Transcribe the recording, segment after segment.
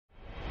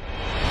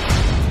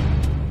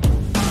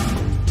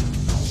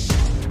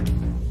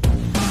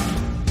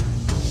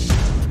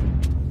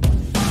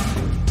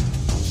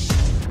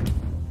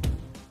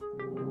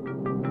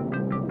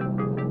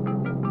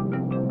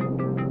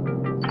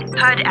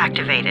Grid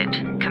activated.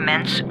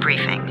 Commence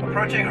briefing.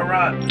 Approaching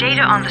Harran.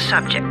 Data on the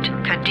subject,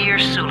 Kadir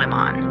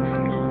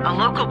Suleiman. A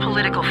local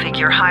political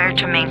figure hired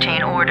to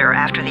maintain order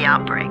after the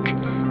outbreak.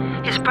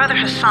 His brother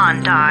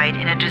Hassan died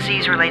in a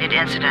disease-related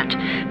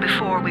incident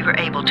before we were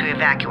able to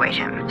evacuate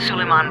him.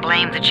 Suleiman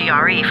blamed the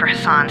GRE for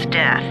Hassan's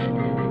death.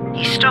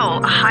 He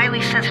stole a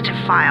highly sensitive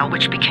file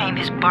which became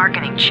his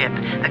bargaining chip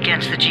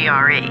against the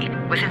GRE,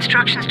 with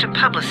instructions to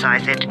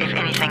publicize it if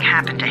anything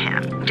happened to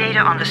him. Data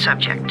on the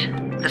subject,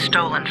 the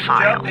stolen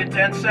file. Jump in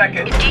 10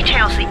 seconds. It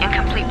details the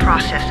incomplete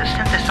process of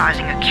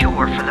synthesizing a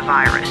cure for the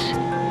virus.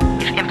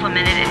 If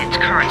implemented in its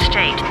current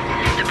state,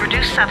 the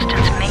produced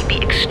substance may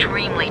be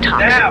extremely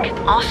toxic.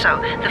 Now.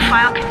 Also, the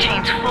file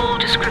contains full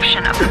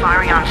description of the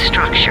virion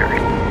structure.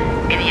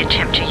 Any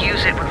attempt to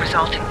use it would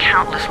result in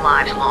countless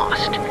lives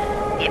lost.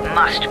 It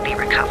must be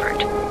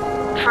recovered.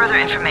 Further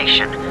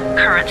information,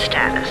 current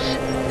status.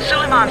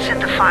 Suleiman sent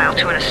the file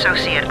to an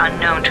associate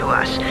unknown to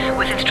us,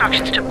 with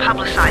instructions to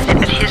publicize it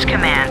at his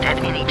command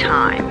at any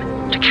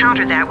time. To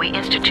counter that, we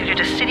instituted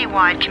a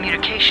citywide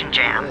communication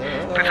jam,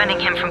 preventing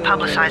him from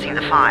publicizing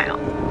the file.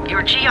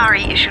 Your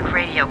GRE-issued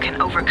radio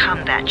can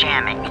overcome that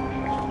jamming.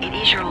 It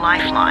is your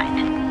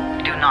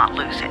lifeline. Do not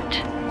lose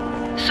it.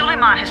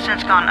 Suleiman has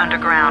since gone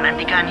underground and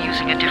begun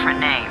using a different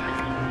name.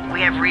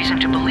 We have reason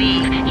to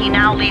believe he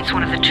now leads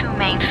one of the two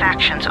main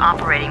factions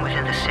operating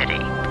within the city.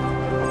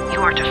 You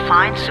are to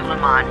find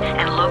Suleiman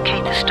and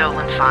locate the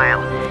stolen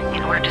file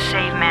in order to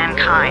save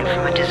mankind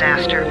from a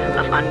disaster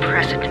of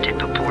unprecedented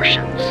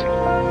proportions.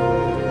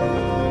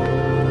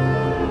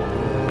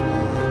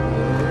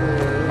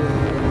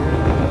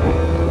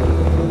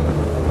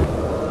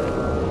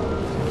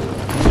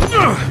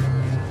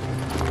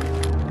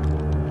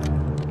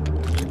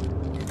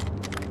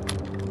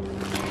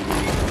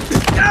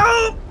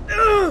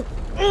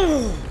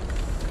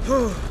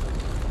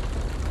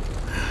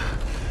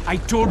 I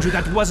told you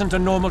that wasn't a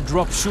normal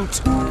drop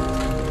shoot.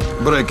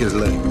 Break his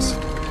legs,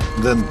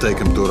 then take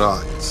him to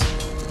rides.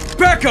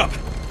 Back up!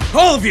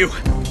 All of you!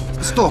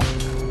 Stop!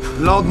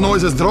 Loud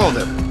noises draw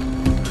them.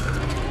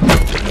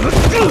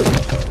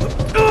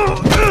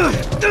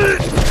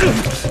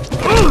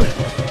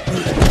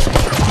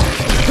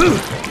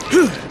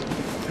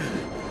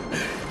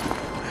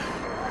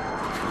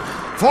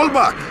 Fall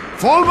back!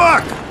 Fall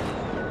back!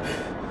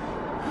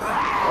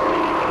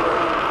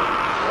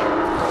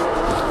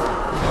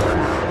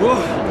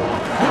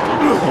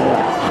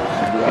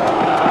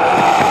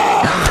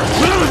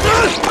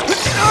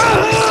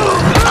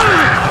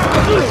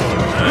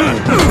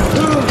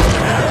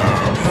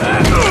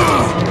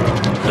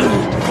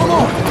 Come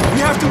on! We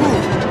have to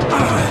move!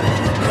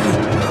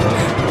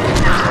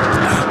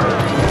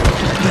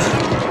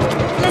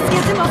 Let's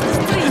get him off the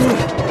street!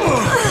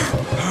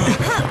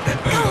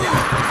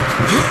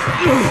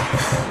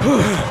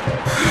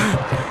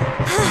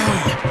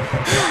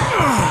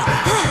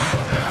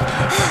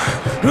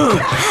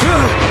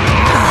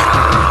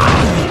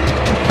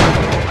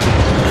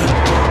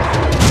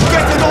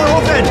 Get the door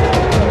open!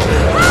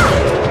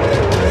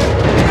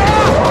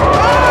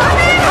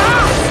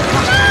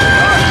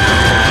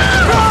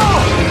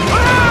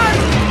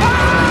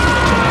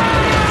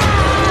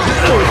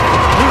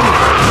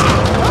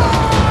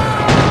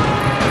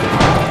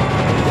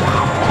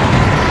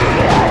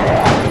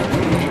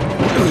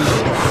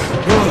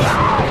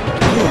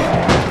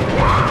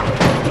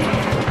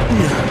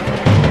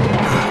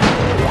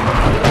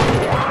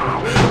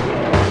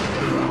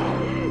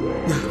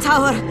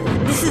 Tower,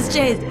 this is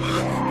Jade.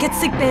 Get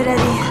sickbay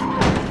ready.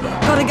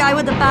 Got a guy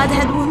with a bad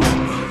head wound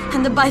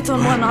and a bite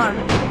on one arm.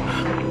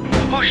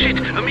 Oh shit,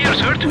 Amir's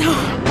hurt? No,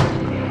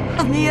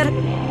 Amir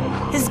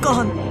is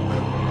gone.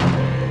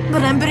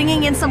 But I'm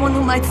bringing in someone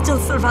who might still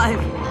survive.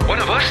 One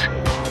of us?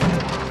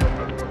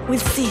 We'll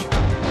see.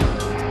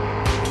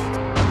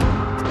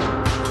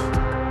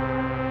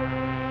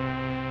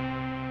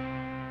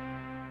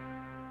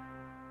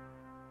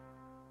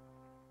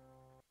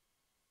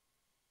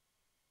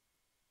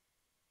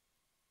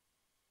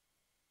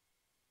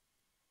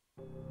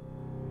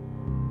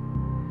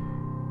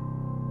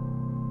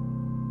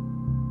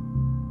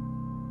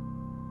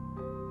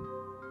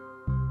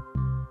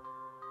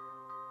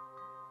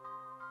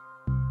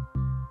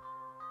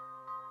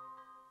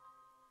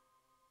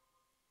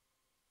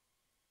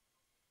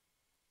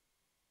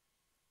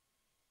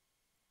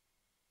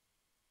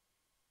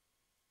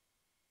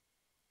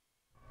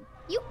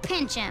 You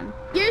pinch him.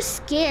 You're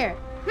scared.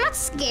 I'm not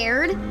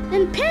scared.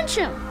 Then pinch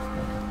him.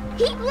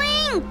 He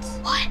blinked.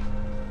 What?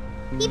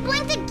 He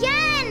blinked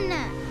again.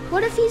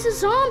 What if he's a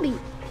zombie?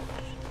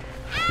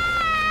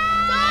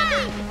 Ah!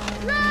 Zombie!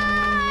 Run!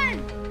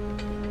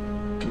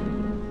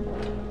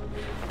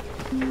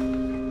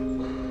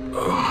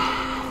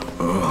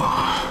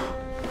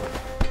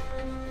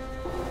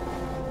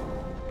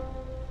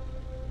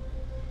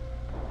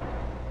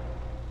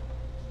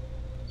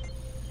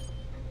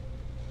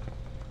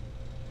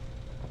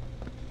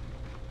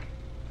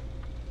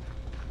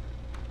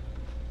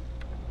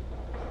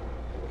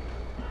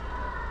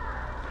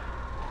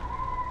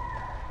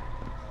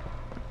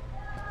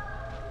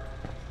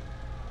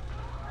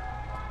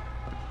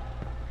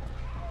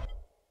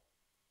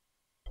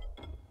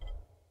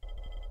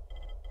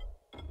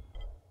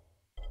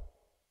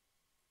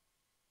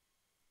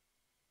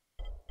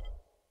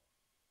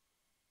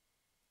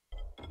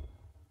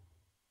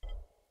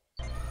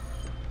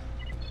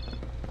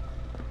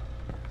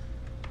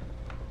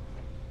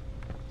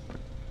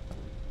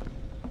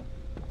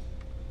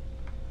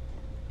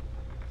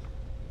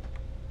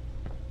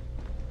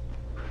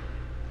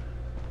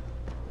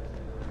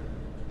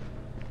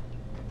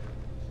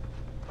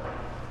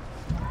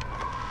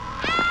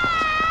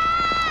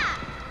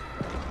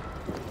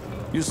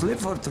 You sleep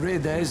for 3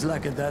 days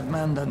like a dead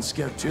man, then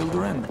scare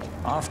children?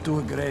 Off to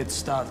a great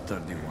start,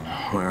 31.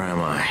 Where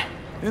am I?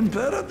 In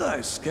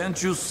paradise,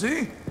 can't you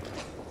see?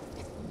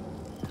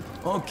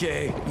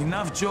 Okay,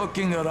 enough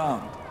joking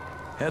around.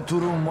 Head to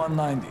room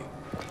 190.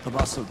 The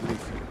boss will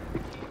brief you.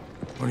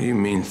 What do you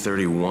mean,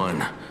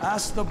 31?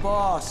 Ask the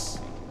boss.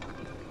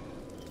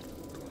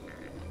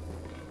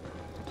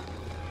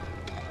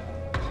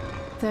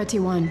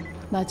 "31.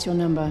 That's your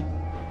number."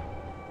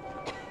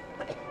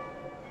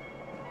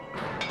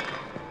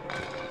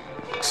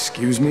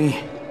 Excuse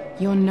me?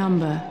 Your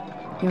number.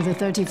 You're the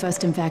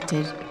 31st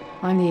infected.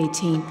 I'm the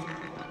 18th.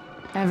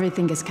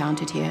 Everything is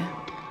counted here.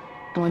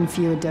 1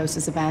 fewer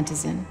doses of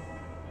antizin.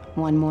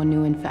 1 more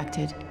new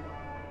infected.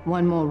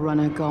 1 more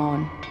runner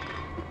gone.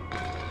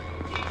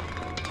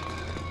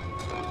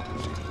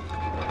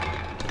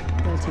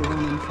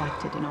 31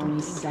 infected and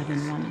only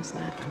 7 runners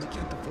left. We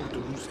can't afford to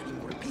lose any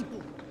more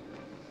people.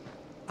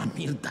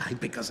 Amir died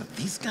because of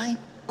this guy?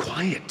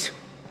 Quiet.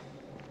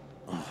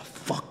 Oh,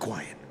 fuck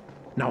quiet.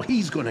 Now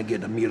he's gonna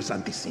get Amir's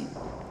anti-scene.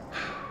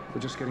 We're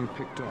just getting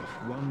picked off.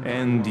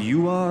 And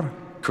you are?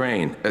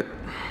 Crane.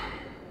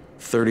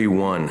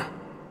 31.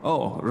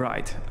 Oh,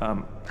 right.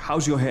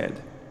 How's your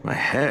head? My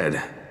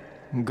head?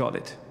 Got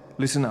it.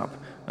 Listen up.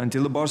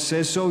 Until the boss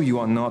says so, you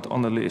are not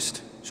on the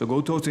list. So go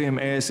talk to him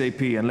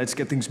ASAP and let's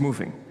get things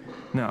moving.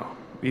 Now,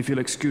 if you'll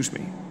excuse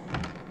me.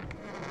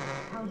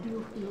 How do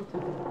you feel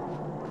today?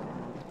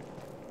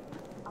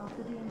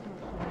 After the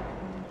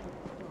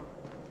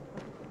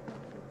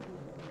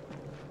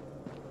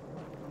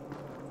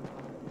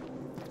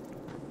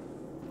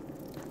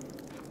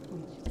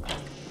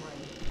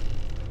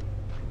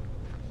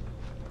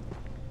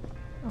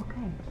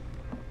okay.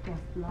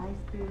 Just lie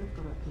still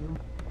for a few.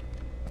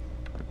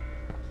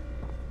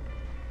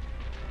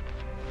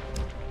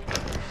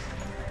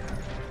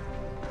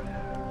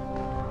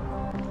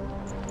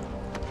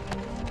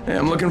 Hey,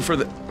 I'm looking for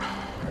the...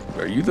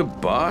 Are you the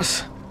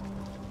boss?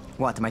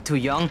 What, am I too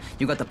young?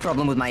 You got the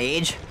problem with my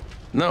age?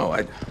 No,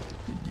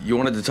 You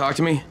wanted to talk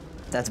to me?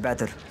 That's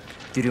better.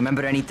 Do you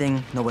remember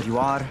anything? Know what you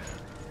are?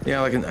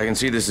 Yeah, I can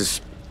see this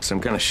is some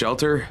kind of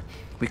shelter.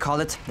 We call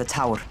it the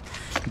Tower.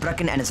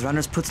 Brecken and his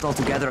runners put it all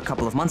together a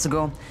couple of months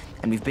ago,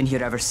 and we've been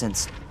here ever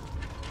since.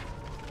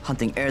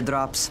 Hunting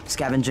airdrops,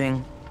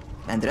 scavenging,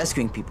 and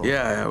rescuing people.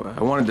 Yeah,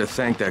 I wanted to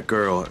thank that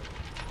girl.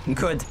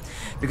 Good,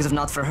 because if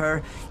not for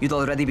her, you'd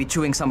already be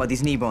chewing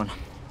somebody's knee bone.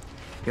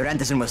 Your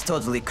antizin was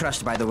totally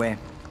crushed, by the way.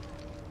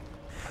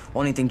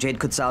 Only thing Jade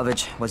could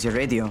salvage was your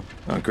radio.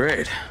 Oh,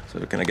 great.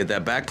 So can I get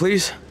that back,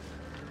 please?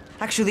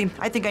 Actually,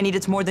 I think I need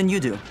it more than you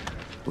do.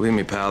 Believe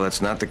me, pal,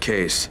 that's not the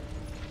case.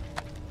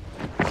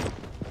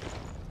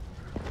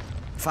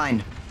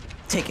 Fine.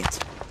 Take it.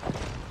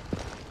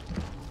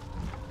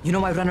 You know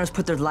why runners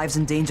put their lives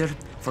in danger?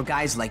 For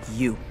guys like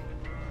you.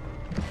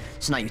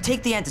 So now you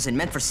take the antizin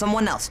meant for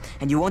someone else,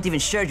 and you won't even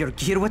share your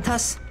gear with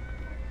us?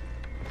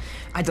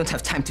 I don't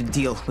have time to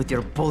deal with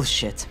your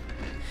bullshit.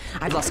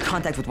 I've lost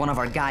contact with one of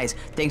our guys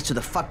thanks to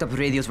the fucked up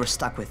radios we're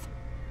stuck with.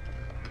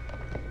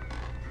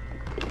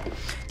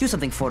 Do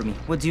something for me,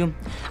 would you?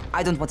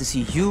 I don't want to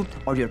see you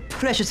or your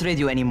precious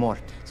radio anymore,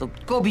 so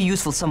go be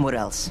useful somewhere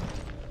else.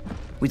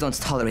 We don't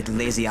tolerate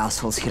lazy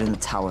assholes here in the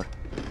tower.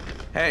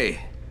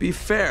 Hey, be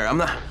fair. I'm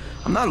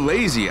not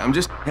lazy. I'm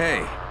just...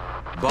 Hey,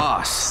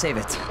 boss. Save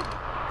it.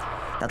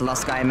 That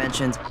last guy I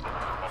mentioned,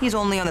 he's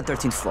only on the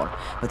 13th floor,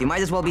 but he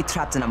might as well be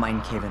trapped in a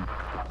mine cave-in.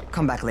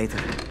 Come back later.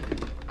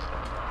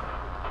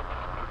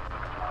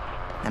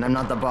 And I'm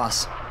not the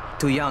boss.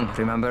 Too young,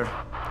 remember?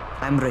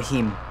 I'm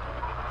Rahim.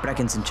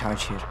 Brecken's in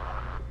charge here.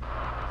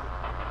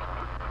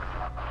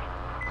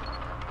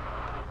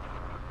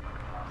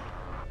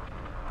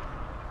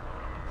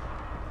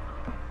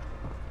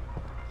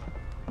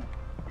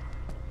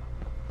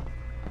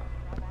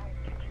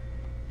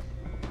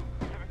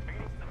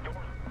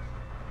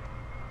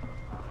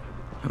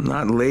 I'm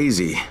not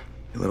lazy,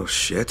 you little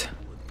shit.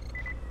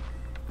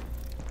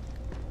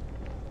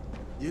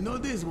 You know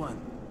this one?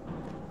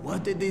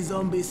 What did the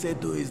zombie say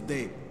to his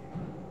date?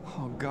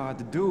 Oh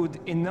god, dude,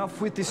 enough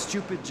with these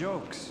stupid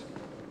jokes.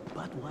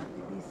 But what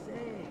did he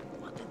say?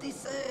 What did he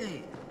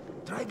say?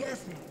 Try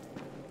guessing.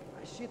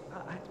 Shit,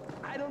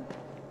 I don't...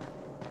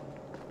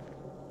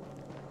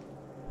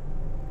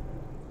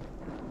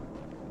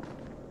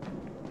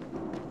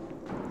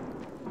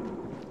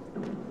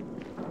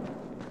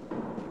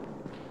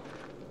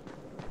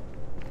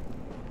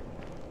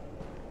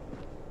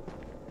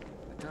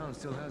 The town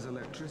still has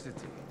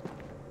electricity.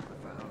 But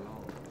for how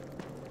long?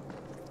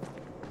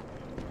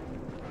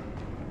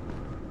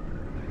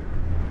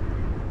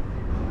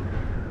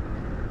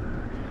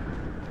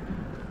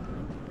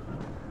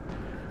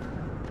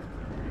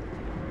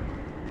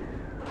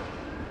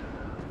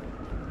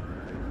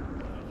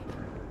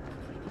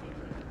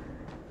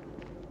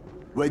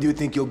 Where do you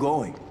think you're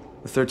going?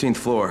 The 13th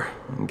floor.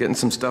 I'm getting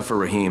some stuff for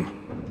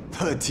Rahim.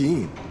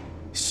 13?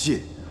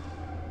 Shit.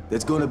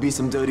 There's gonna be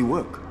some dirty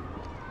work.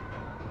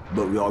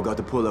 But we all got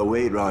to pull our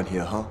weight around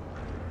here, huh?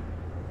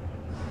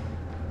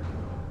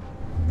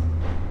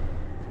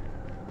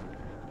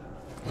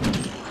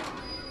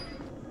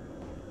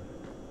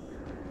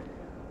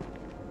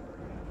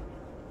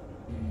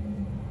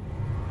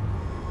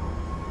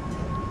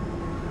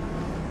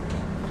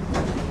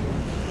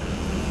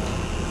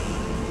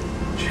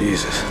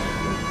 Jesus.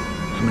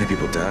 How many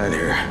people died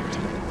here?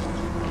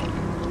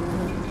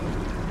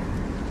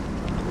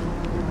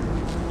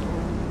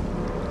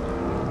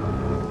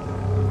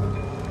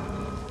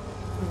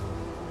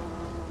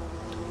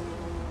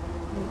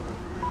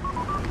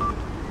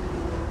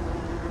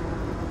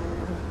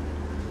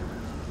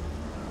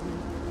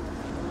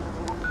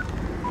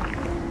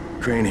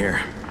 Crane here.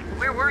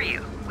 Where were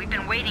you? We've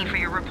been waiting for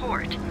your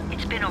report.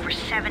 It's been over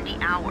 70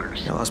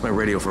 hours. I lost my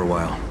radio for a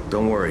while.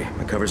 Don't worry,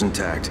 my cover's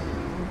intact.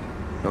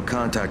 No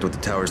contact with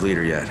the tower's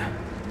leader yet.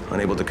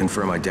 Unable to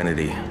confirm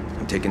identity.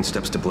 I'm taking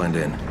steps to blend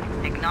in.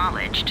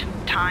 Acknowledged.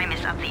 Time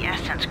is of the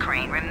essence,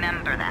 Crane.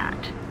 Remember that.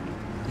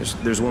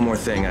 There's one more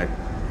thing. I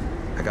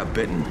got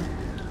bitten.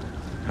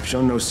 I've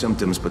shown no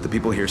symptoms, but the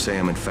people here say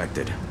I'm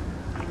infected.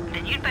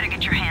 Then you'd better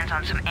get your hands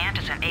on some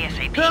antizin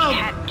ASAP. Help!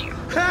 Hadn't you?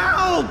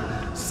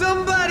 Help!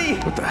 Somebody!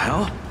 What the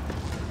hell?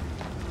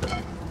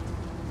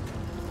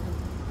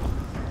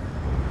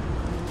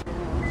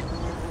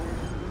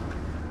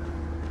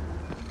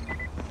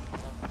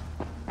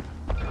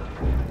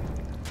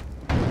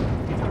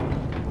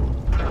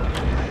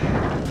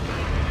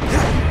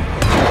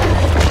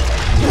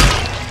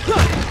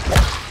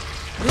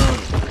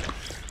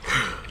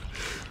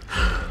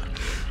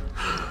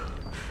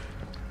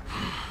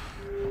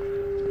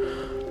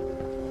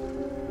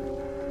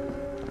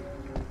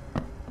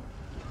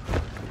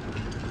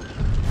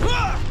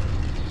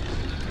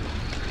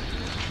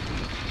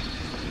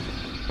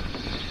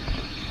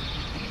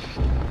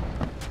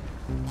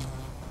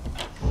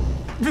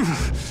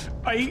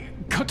 I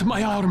cut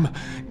my arm,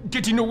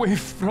 getting away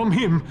from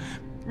him.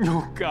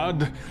 Oh,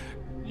 God.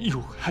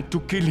 You had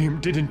to kill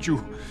him, didn't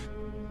you?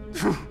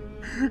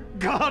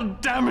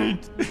 God damn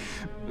it!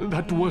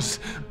 That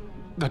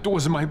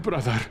was my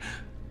brother.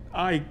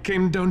 I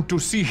came down to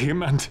see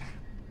him and...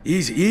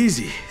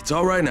 Easy. It's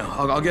all right now.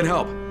 I'll get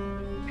help.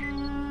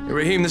 Hey,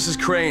 Raheem, this is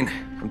Crane.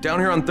 I'm down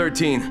here on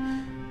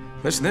 13.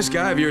 Listen, this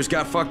guy of yours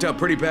got fucked up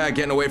pretty bad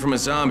getting away from a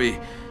zombie.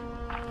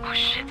 Oh,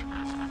 shit.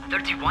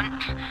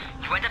 31?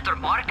 You went after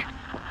Mark?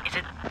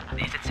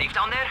 Is it safe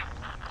down there?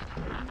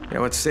 Yeah,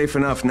 well, it's safe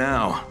enough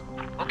now.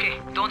 Okay,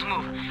 don't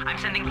move. I'm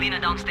sending Lena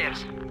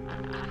downstairs.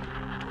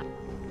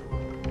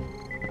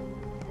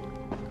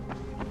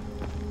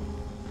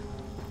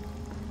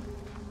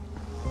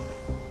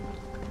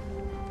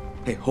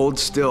 Hey, hold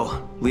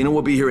still. Lena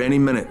will be here any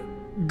minute.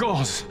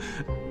 Gauze.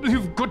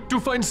 You've got to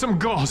find some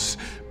gauze.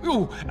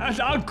 Oh, and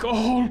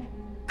alcohol.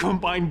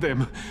 Combine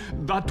them.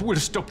 That will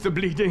stop the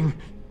bleeding.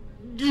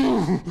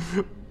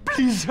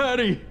 Please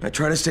hurry. I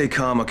try to stay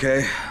calm,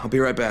 okay? I'll be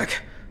right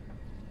back.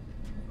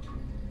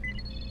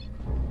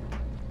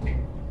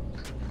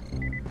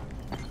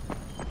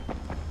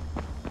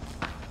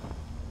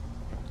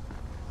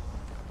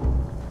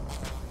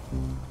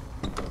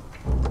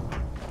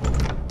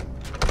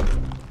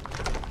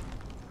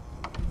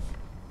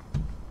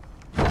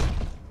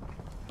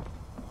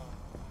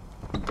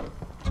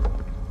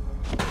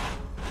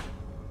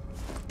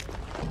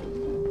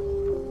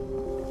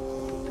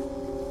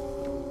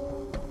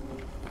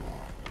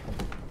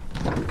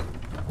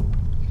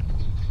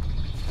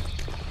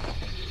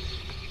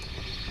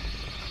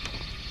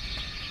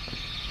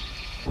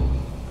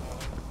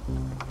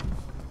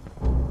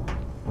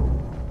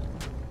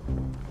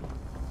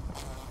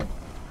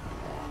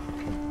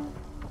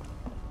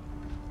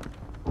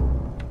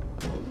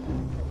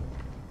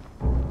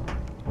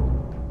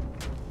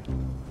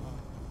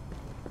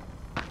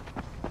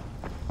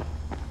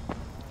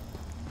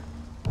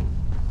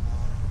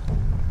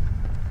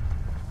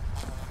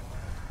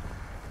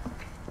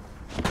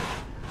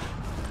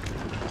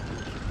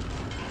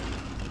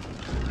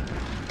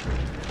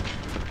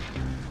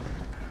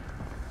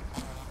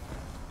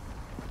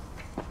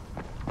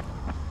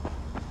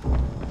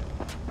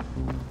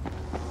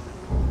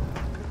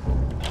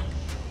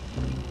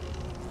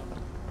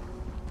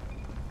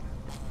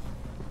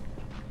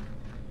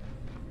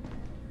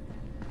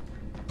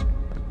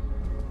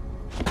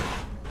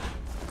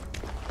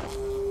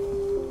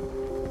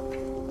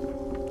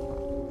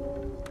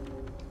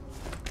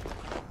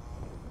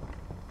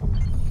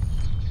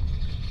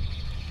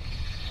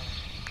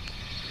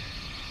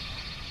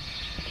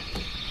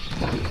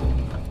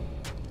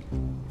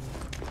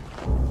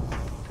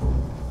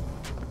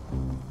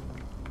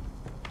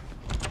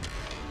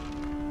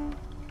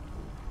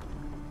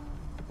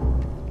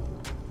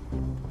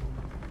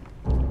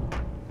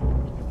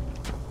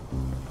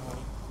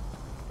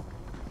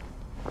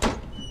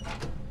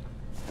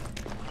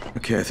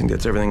 Okay, I think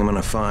that's everything I'm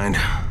gonna find.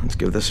 Let's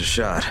give this a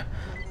shot.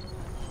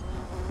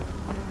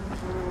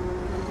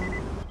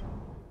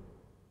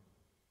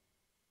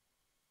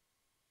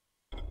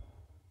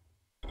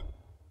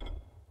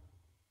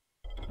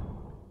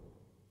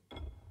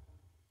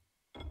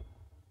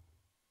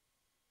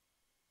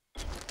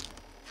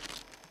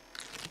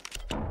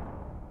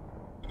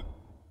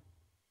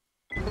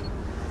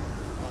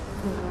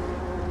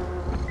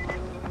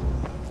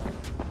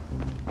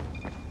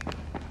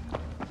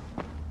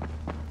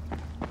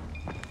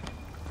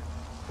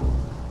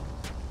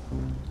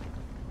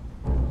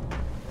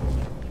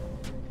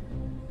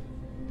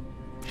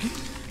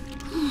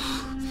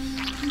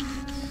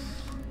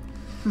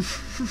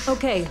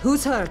 Okay,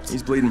 who's hurt?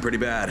 He's bleeding pretty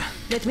bad.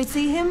 Let me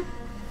see him.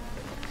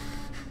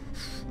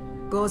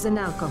 Gauze and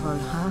alcohol,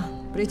 huh?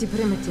 Pretty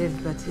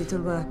primitive, but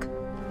it'll work.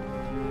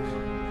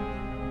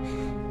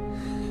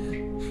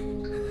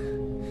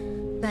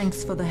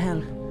 Thanks for the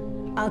help.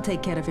 I'll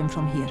take care of him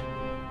from here.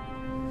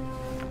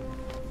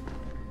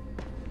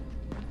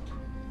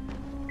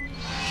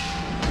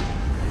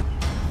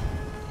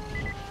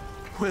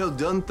 Well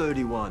done,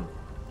 31.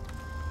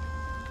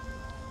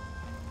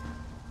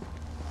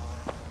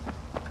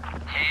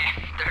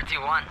 Hey,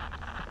 31.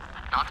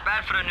 Not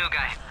bad for a new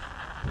guy.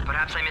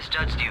 Perhaps I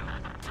misjudged you.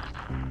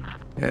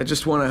 Yeah, I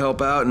just want to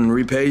help out and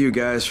repay you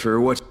guys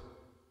for what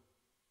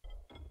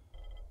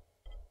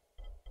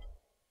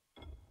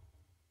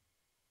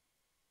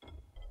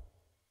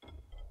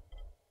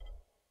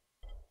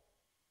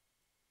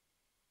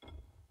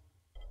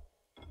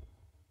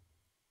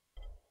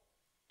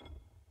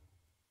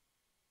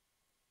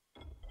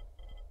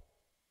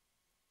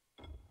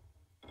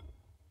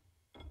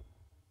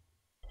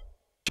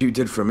you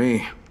did for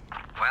me.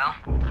 Well,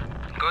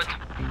 good.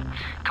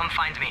 Come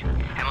find me,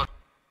 and we'll...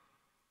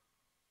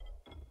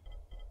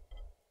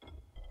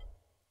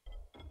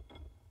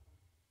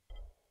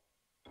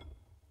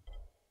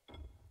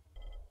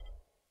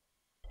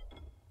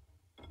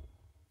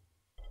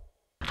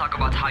 talk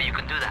about how you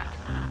can do that.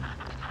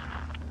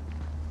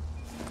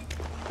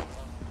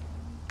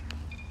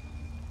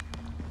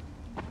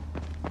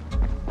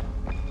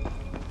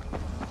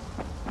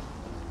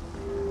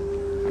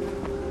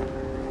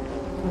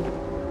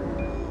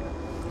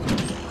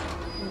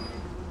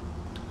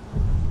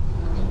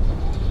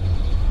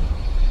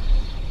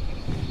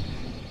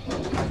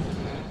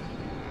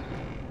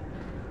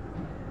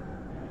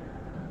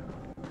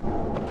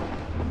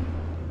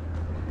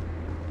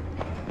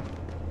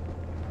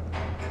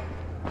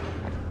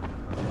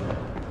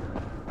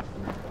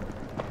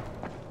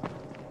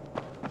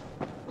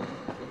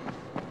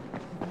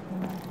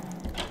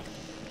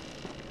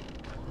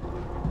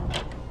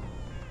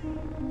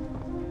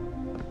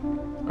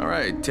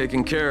 Alright,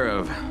 taken care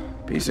of.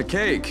 Piece of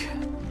cake.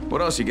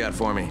 What else you got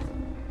for me?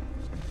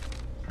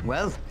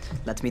 Well,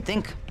 let me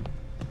think.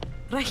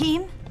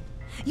 Rahim,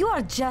 you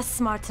are just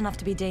smart enough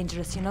to be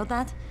dangerous, you know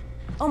that?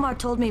 Omar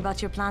told me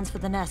about your plans for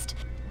the nest.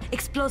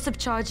 Explosive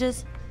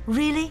charges?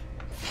 Really?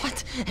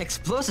 What?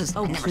 Explosives?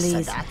 Oh, I never please.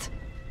 said that.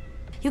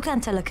 You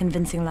can't tell a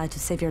convincing lie to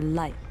save your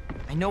life.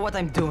 I know what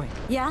I'm doing.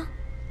 Yeah?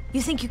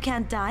 You think you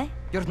can't die?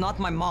 You're not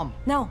my mom.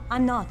 No,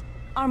 I'm not.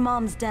 Our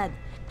mom's dead.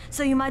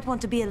 So you might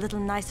want to be a little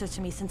nicer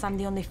to me since I'm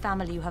the only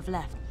family you have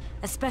left.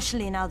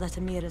 Especially now that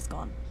Amir is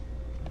gone.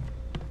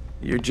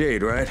 You're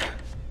Jade, right?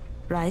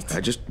 Right.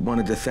 I just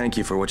wanted to thank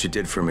you for what you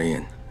did for me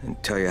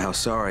and tell you how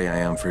sorry I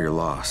am for your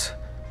loss.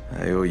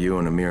 I owe you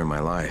and Amir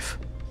my life.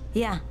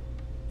 Yeah,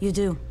 you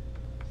do.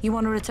 You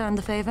want to return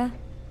the favor?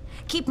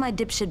 Keep my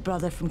dipshit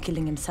brother from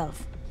killing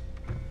himself.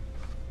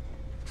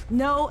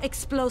 No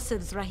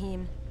explosives,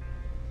 Rahim.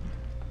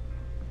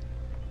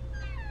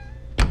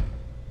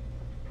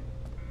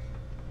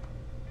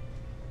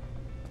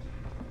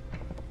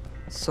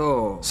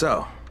 So,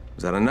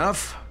 is that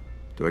enough?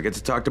 Do I get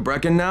to talk to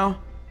Brecken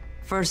now?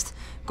 First,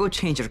 go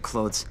change your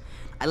clothes.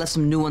 I left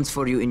some new ones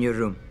for you in your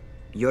room.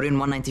 You're in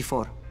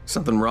 194.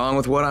 Something wrong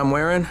with what I'm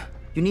wearing?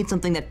 You need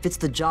something that fits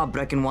the job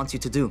Brecken wants you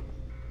to do.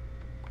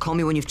 Call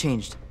me when you've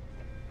changed.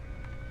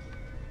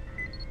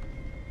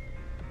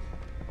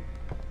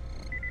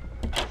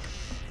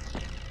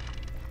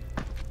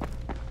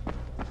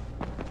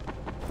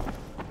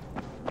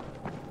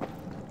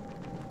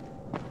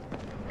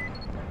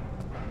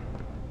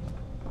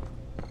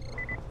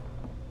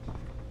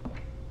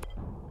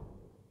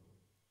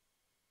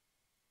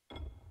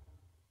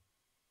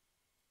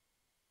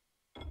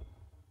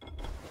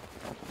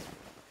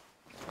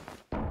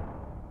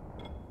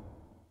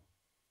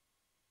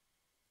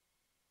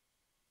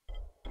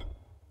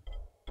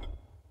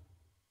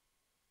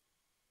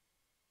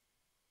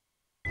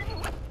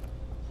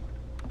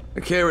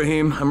 Okay,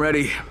 Rahim, I'm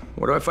ready.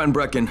 Where do I find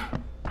Brecken?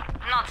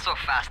 Not so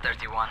fast,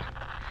 31.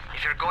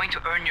 If you're going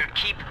to earn your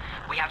keep,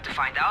 we have to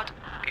find out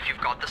if you've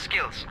got the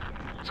skills.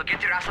 So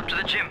get your ass up to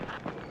the gym.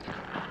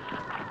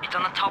 It's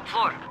on the top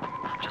floor.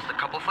 Just a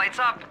couple flights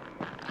up.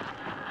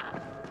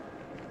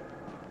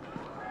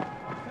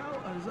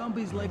 How are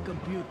zombies like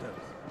computers?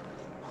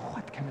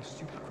 What kind of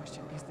stupid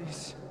question is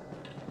this?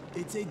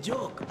 It's a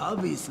joke,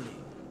 obviously.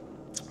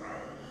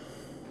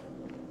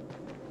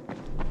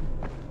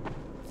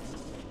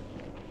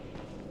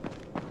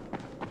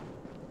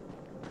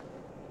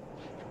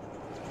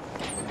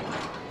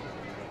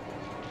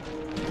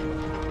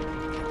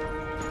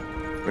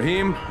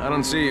 Rahim, I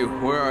don't see you.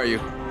 Where are you?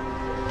 Those.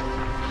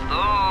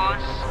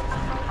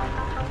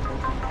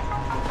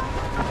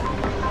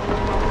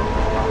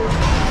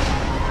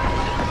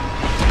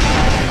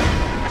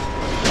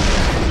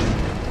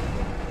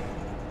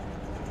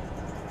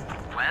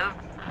 Well,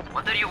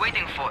 what are you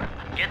waiting for?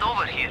 Get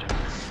over here.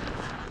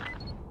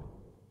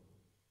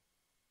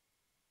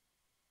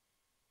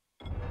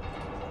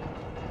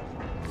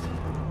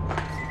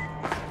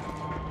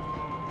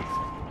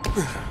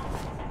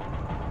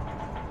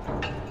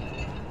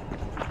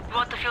 You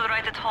want to feel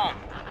right at home.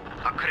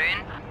 A crane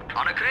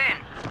on a crane.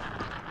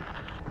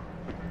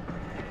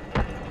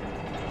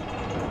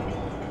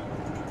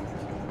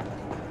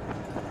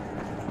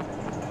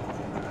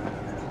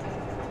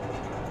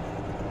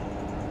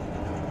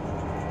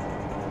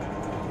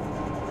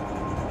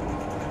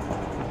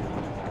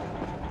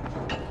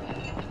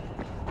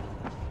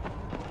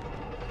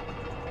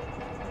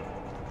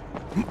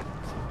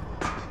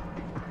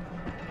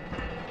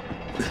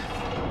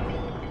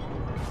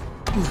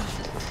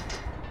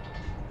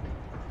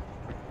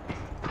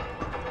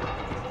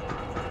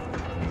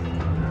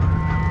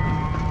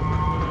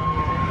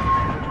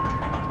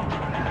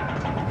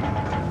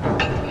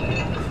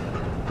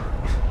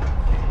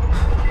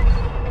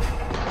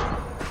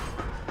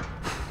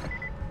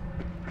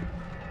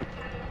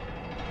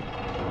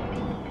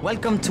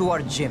 Welcome to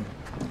our gym.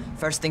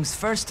 First things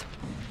first,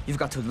 you've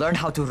got to learn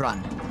how to run.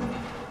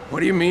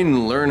 What do you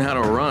mean, learn how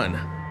to run?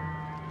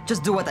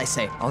 Just do what I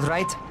say, all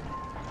right?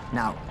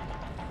 Now,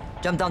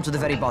 jump down to the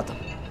very bottom.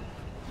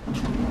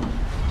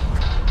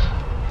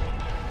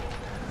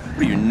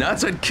 Are you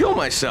nuts? I'd kill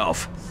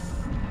myself.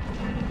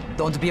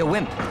 Don't be a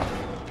wimp.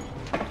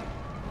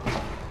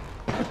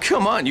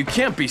 Come on, you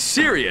can't be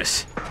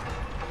serious.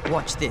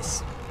 Watch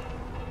this.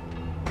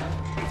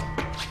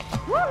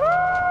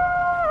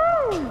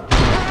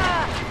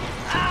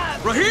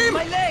 Rahim!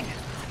 My leg!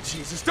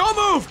 Jesus, don't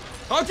move!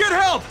 I'll get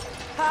help!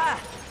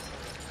 Ha!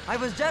 I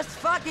was just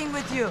fucking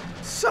with you.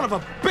 Son of a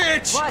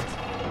bitch! What?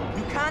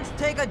 You can't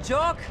take a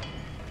joke?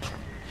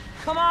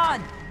 Come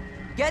on!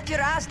 Get your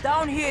ass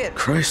down here!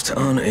 Christ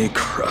on a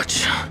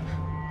crutch.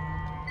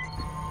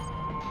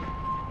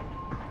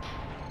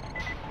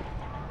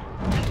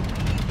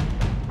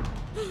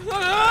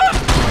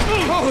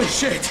 Holy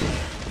shit!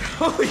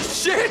 Holy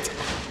shit!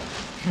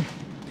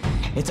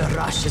 It's a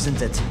rush,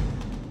 isn't it?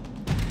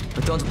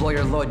 But don't blow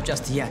your load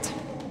just yet.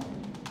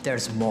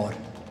 There's more.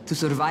 To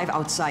survive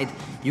outside,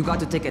 you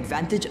got to take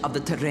advantage of the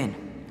terrain.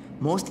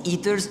 Most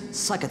eaters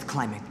suck at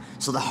climbing,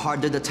 so the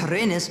harder the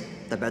terrain is,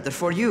 the better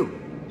for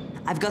you.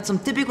 I've got some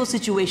typical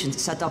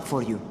situations set up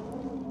for you.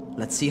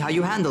 Let's see how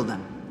you handle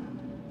them.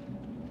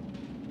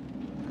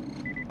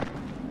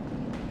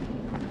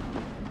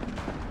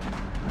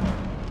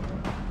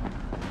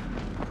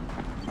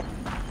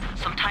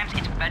 Sometimes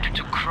it's better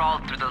to crawl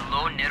through the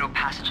low, narrow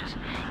passages.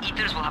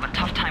 Eaters will have a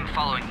tough time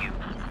following you.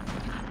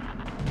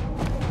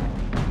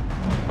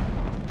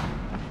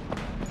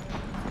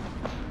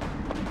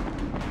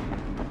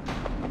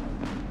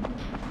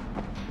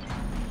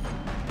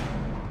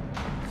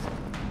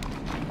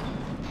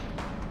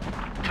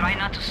 Try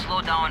not to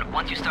slow down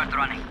once you start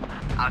running.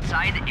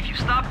 Outside, if you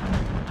stop,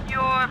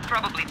 you're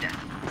probably dead.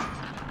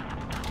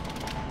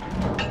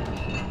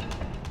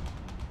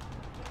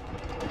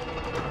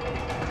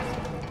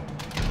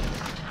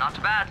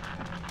 Not bad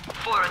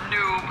for a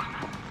noob.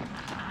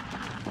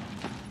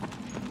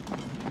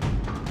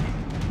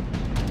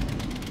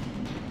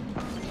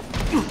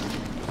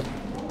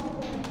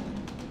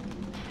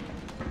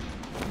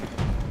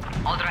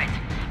 All right,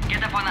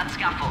 get up on that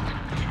scaffold.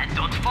 And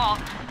don't fall,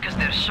 because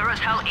there sure as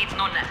hell ain't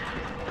no net.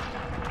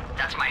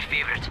 That's my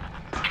favorite.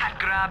 Cat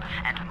grab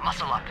and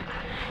muscle up.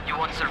 You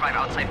won't survive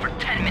outside for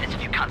 10 minutes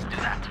if you can't do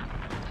that.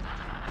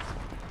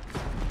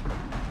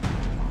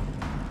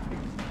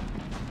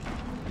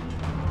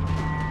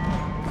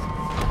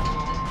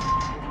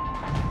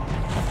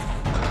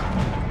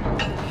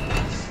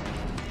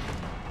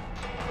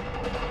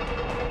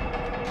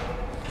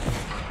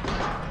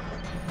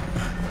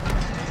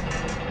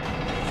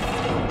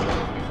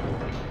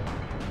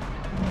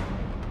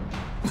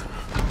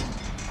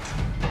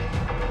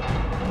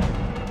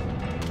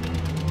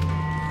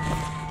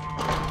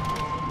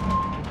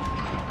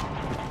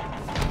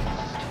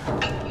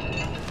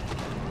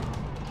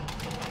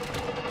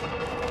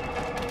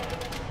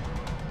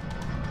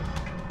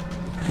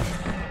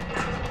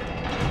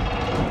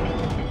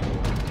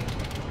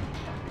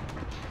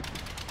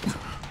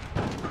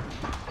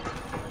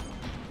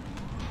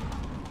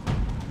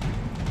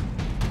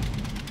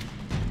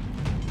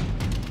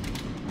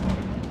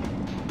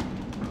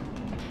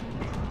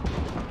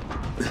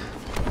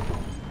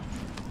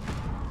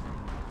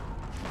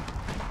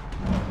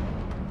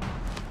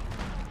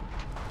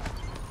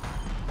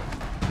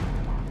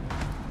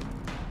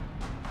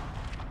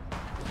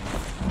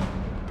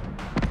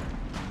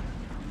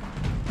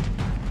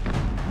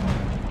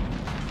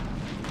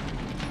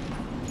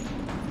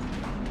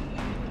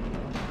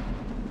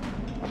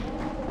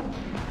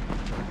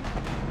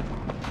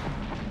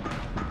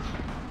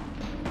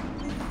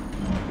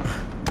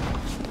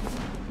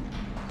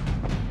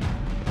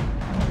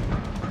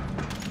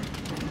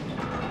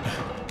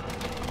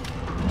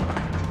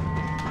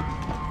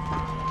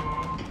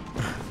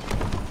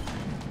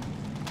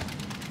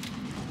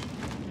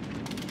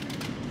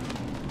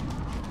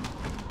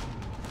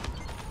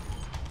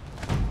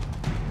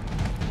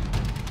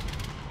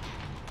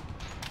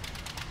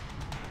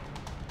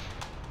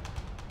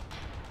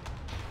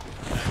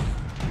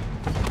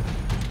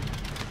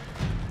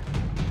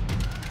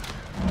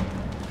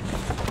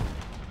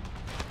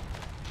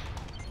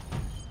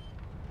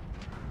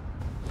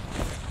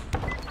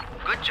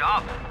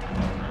 job.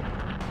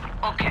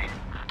 Okay,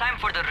 time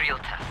for the real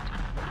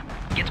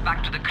test. Get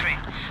back to the crane.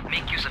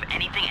 Make use of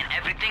anything and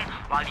everything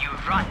while you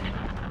run.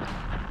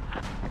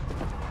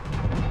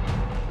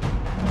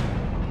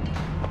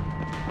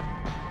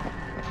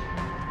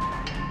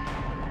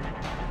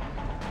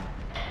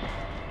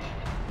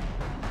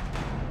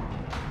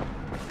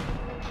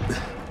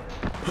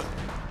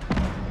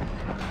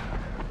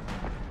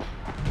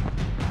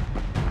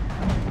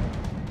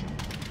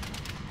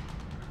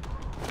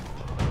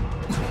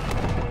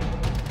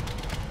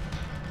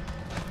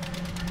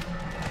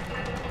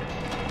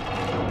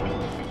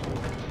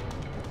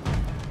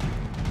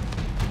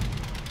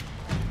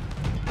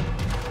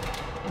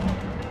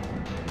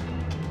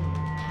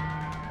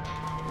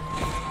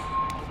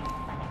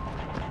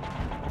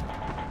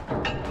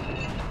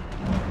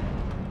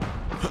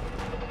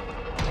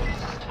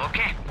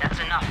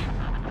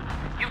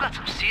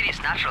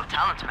 Natural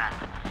talent, man.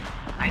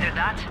 Either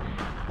that,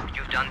 or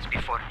you've done this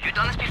before. You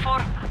done this before?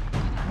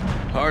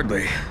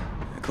 Hardly.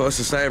 The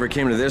closest I ever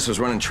came to this was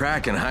running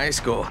track in high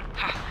school.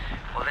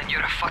 Well, then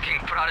you're a fucking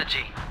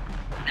prodigy.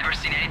 Never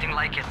seen anything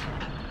like it.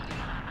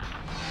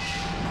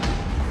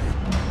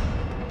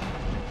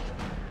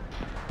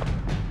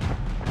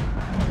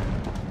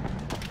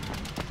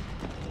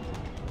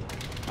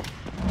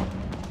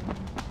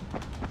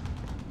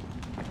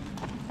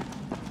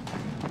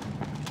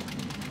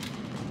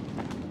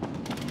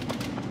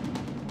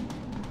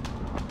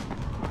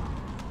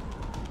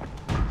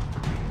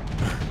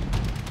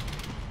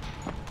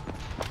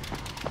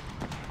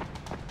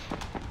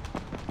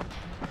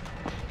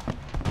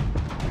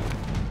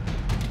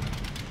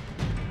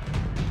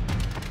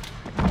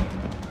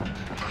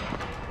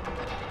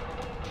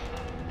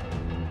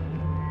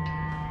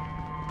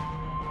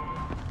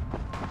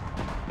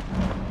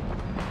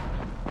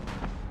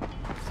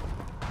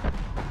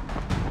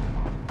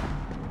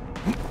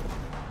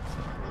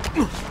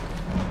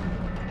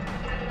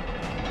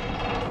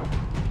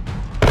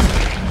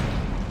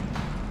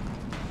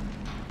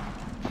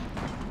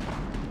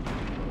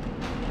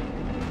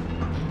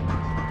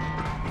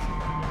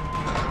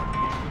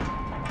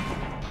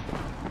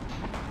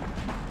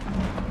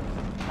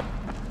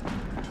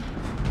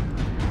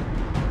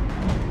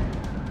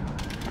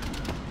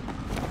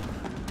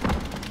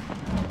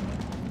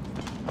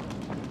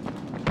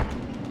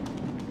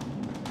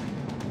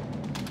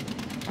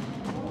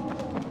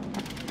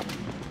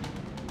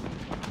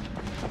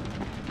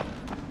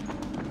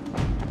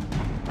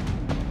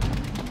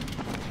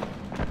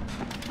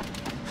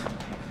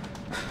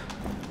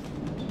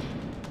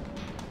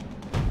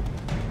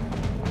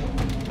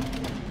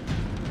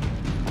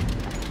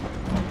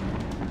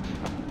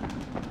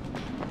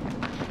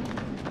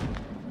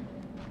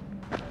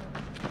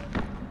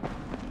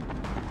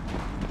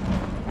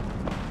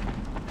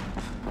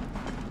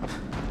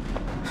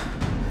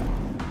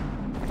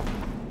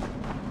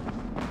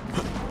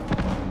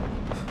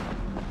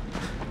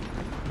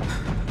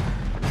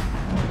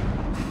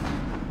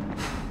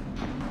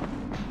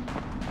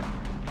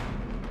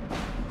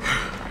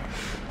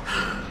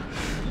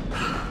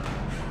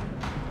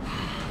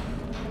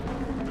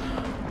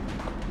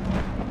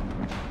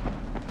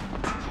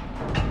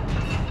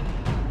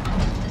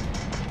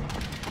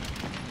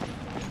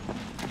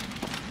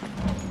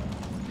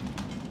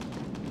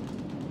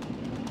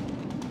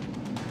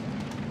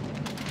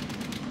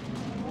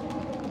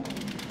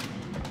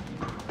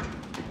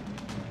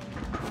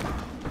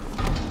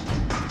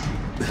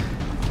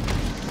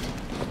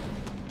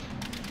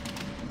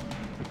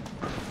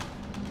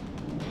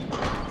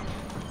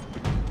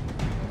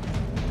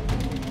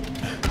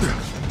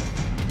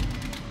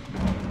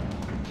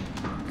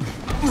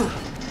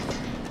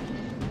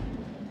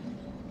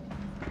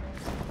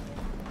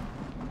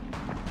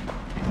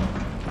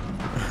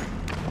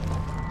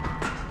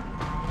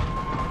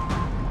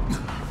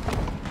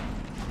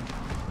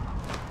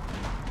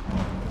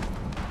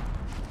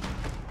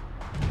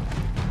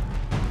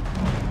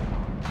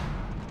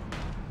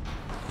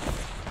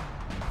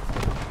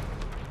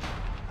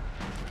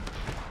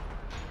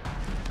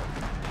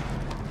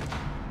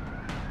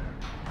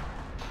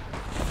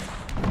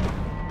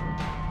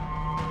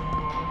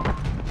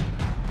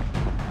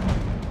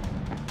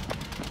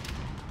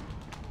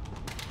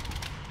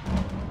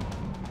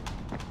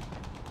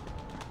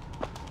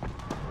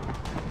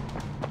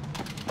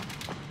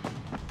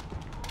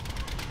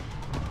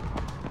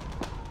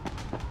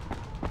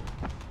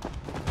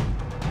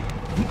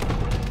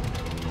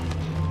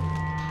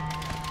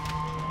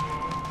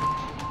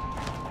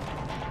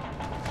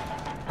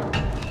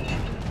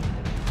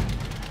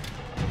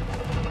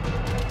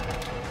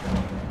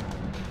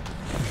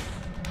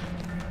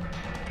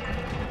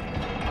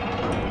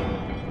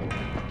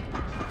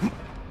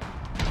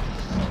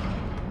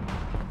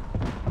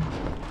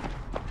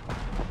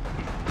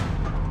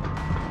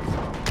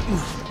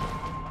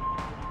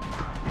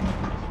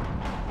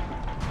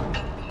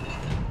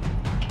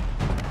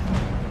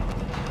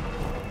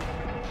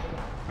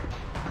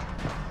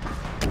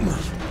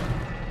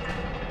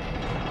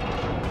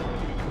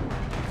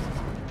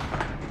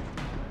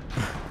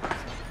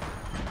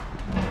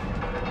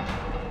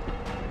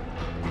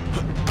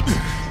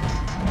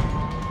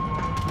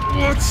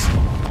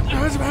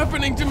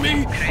 happening to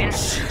me? Crane?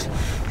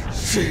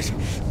 Shit.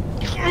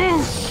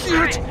 Oh,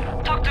 shit.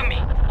 Crane, talk to me.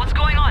 What's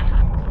going on?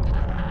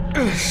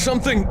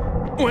 Something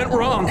went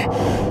wrong.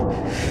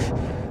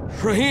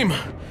 Raheem,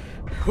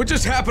 what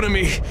just happened to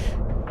me?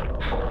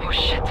 Oh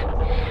shit.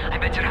 I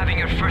bet you're having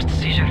your first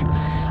seizure.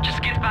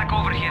 Just get back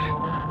over here.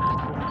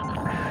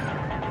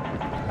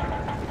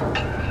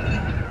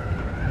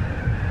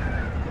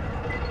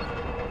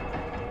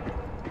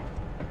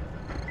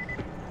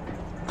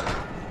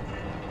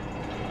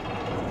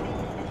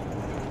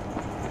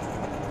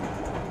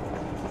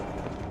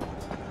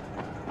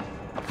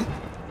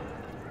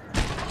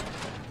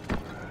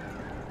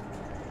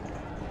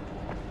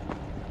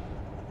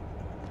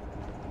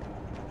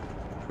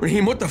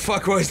 Raheem, what the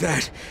fuck was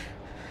that?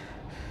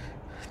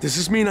 Does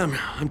this mean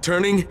I'm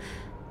turning?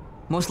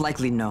 Most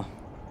likely no.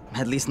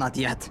 At least not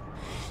yet.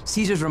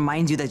 Seizures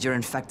remind you that you're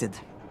infected.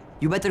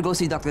 You better go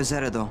see Dr.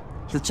 Zera though.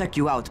 He'll check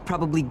you out,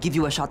 probably give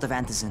you a shot of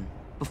antizin.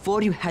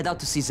 Before you head out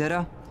to see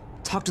Zera,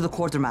 talk to the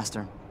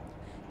quartermaster.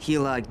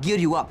 He'll gear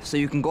you up so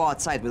you can go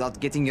outside without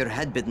getting your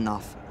head bitten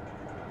off.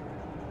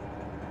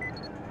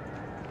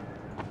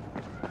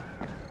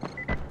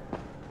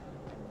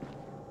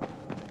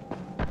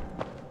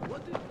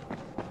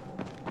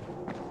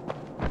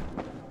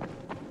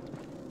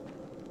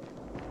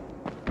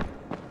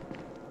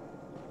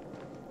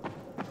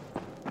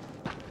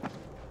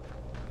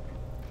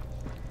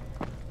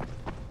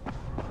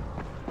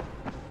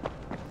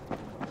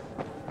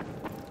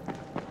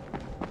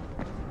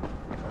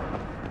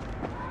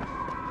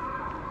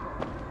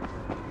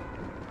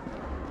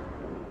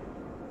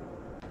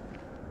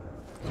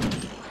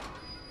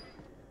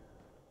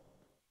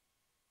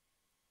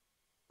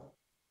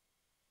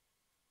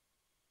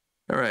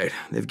 All right,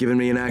 they've given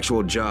me an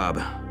actual job,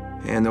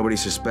 and nobody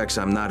suspects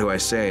I'm not who I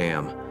say I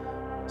am.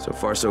 So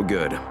far, so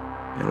good.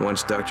 And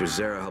once Dr.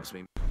 Zera helps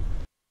me...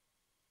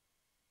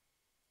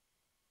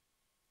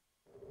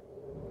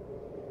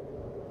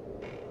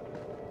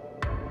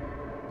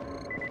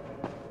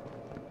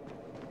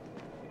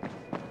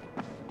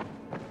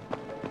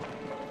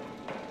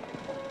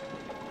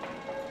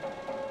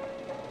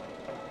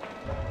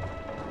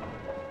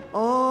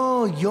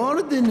 Oh,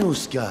 you're the new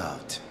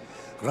scout.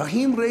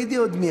 Raheem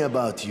radioed me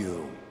about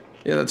you.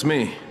 Yeah, that's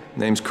me.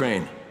 Name's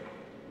Crane.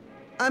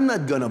 I'm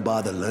not gonna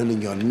bother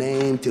learning your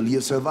name till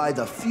you've survived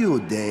a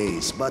few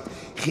days, but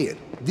here,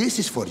 this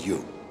is for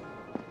you.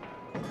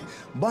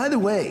 By the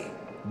way,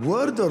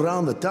 word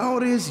around the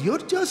tower is you're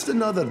just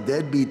another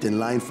deadbeat in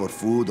line for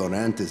food or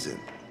antizin.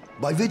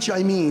 By which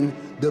I mean,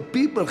 the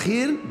people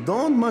here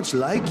don't much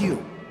like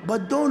you.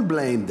 But don't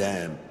blame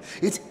them.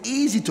 It's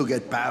easy to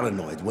get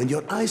paranoid when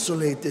you're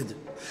isolated.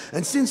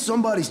 And since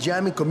somebody's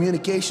jamming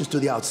communications to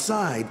the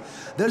outside,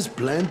 there's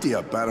plenty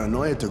of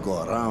paranoia to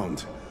go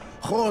around.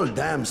 Whole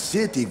damn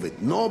city with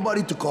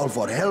nobody to call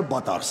for help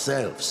but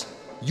ourselves.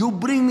 You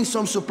bring me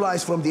some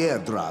supplies from the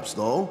airdrops,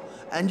 though,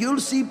 and you'll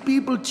see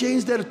people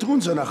change their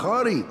tunes in a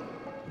hurry.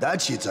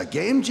 That shit's a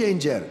game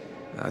changer.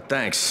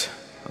 Thanks.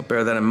 I'll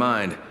bear that in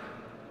mind.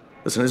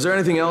 Listen, is there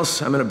anything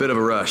else? I'm in a bit of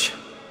a rush.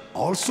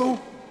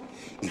 Also,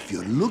 if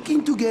you're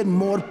looking to get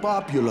more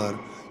popular,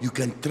 you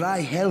can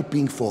try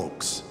helping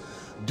folks.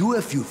 Do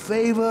a few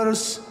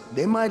favors,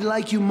 they might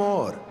like you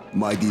more.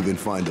 Might even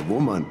find a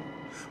woman.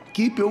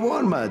 Keep you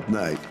warm at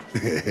night.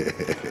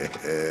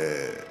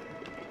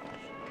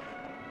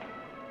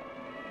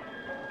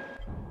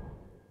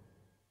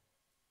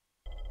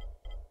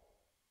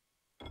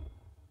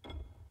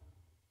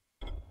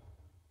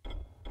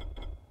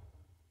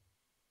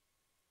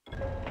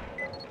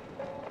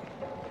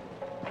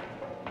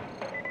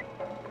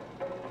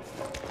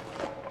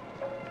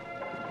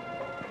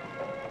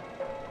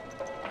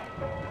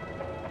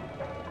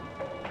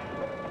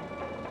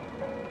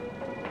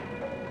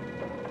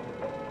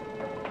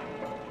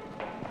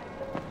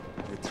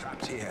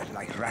 Here,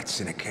 like rats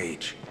in a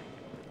cage.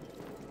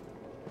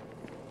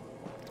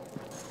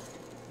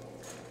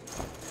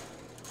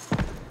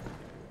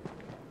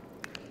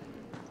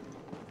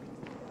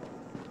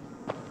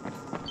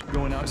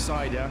 Going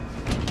outside, yeah?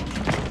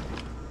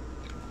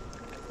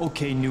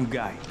 Okay, new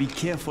guy, be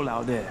careful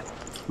out there.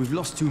 We've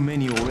lost too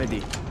many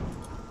already.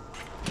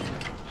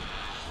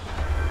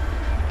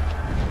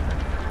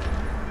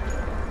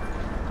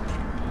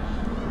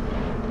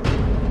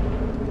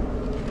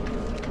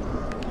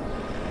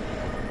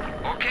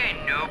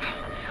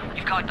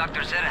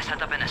 Dr. Zera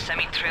set up in a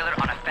semi-trailer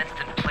on a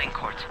fenced-in playing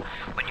court.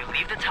 When you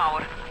leave the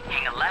tower,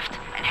 hang a left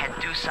and head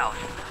due south.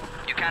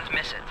 You can't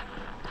miss it.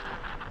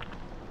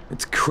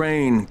 It's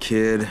Crane,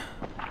 kid.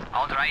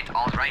 All right,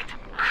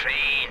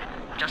 Crane.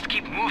 Just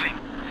keep moving.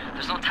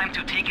 There's no time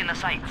to take in the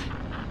sights.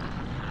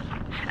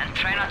 And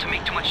try not to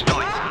make too much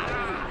noise.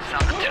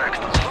 Sound attracts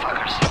those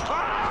fuckers.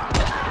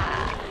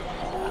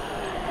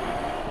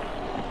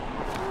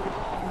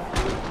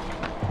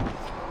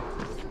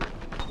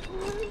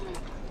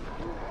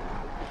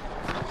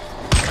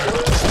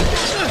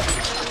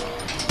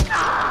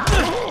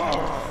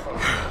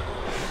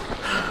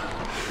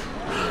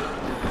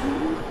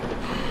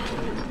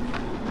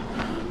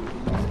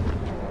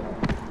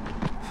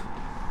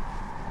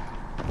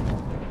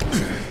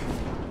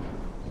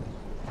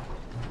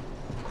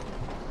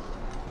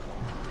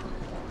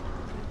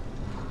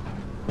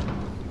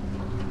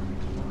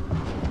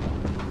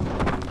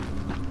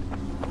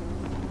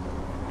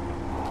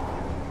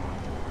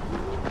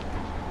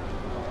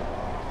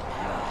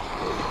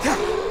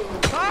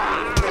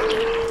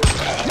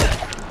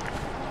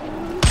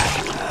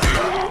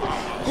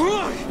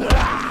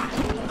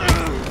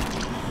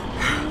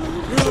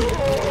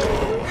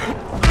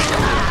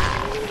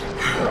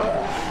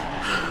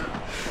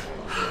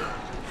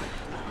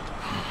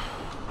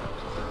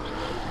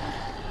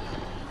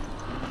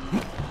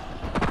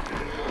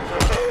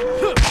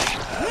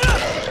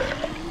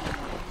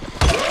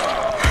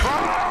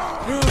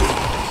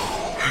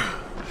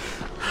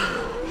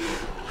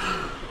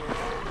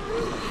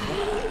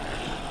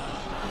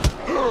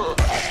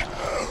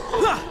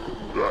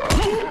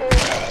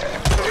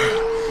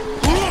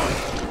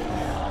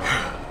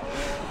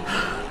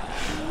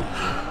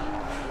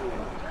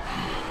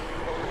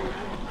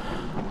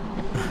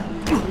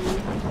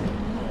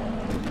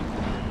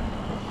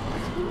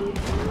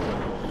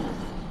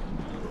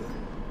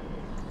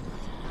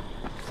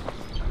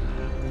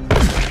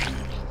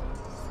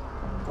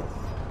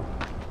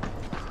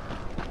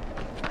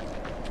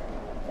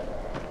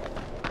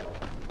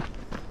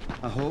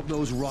 hope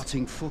those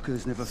rotting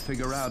fuckers never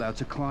figure out how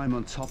to climb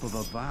on top of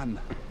a van.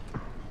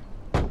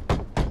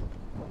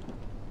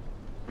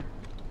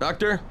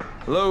 Doctor?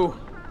 Hello?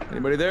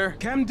 Anybody there?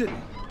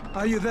 Camden,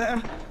 are you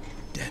there?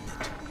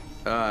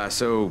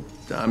 So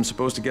I'm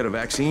supposed to get a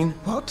vaccine?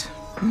 What?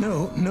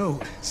 No.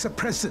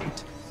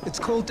 Suppressant. It's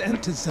called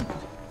antizin.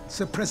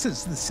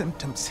 Suppresses the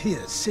symptoms.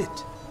 Here, sit.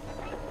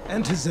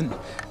 Antizin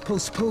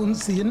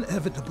postpones the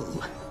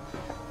inevitable.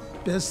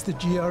 Best the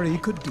GRE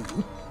could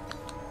do.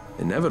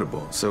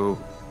 Inevitable? So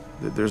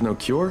there's no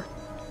cure?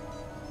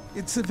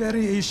 It's a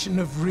variation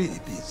of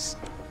rabies.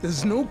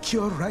 There's no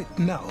cure right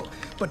now,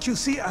 but you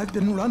see, I've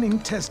been running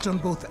tests on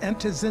both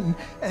antizin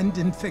and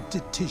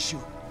infected tissue.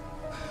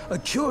 A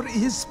cure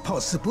is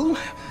possible,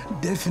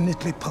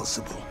 definitely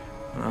possible.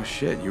 Oh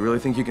shit, you really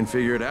think you can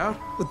figure it out?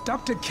 With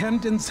Dr.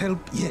 Camden's help,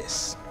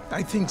 yes,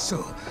 I think so.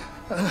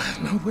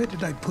 Now where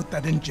did I put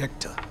that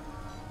injector?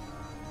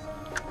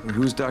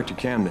 Who's Dr.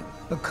 Camden?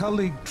 A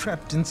colleague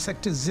trapped in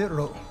Sector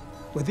 0,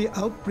 where the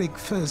outbreak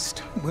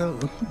first, well,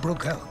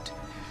 broke out.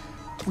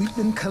 We've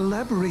been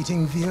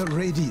collaborating via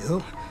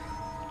radio,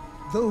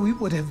 though we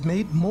would have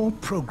made more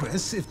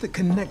progress if the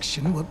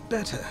connection were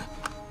better.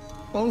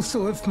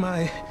 Also, if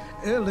my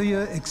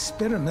earlier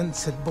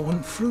experiments had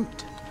borne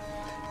fruit.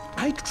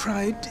 I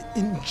tried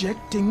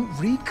injecting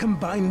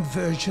recombined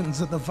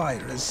versions of the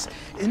virus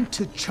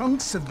into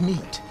chunks of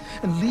meat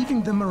and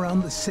leaving them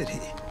around the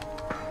city,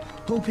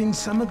 hoping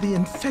some of the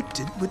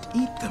infected would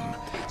eat them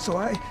so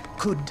I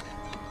could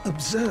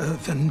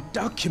observe and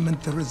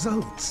document the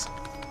results.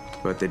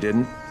 But they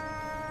didn't?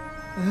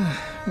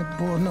 It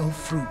bore no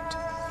fruit.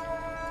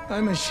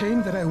 I'm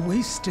ashamed that I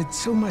wasted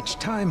so much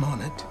time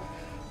on it.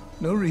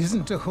 No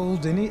reason to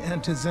hold any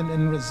antizin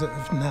in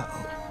reserve now.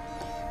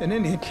 In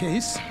any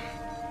case,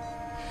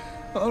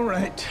 all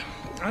right,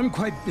 I'm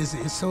quite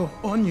busy, so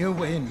on your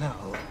way now.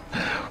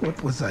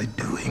 What was I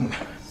doing?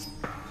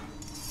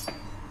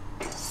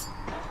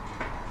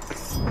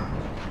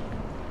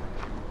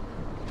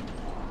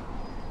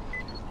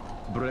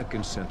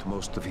 Brecken sent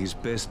most of his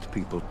best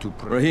people to...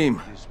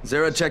 Rahim,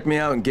 Zara checked me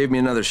out and gave me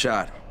another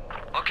shot.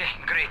 Okay,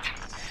 great.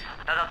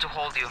 That ought to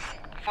hold you.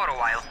 For a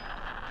while.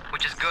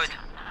 Which is good,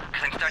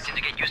 because I'm starting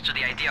to get used to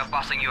the idea of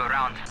bossing you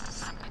around.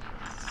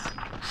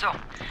 So,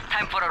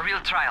 time for a real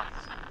trial.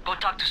 Go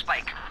talk to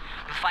Spike.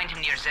 You'll find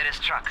him near Zera's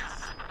truck.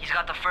 He's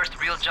got the first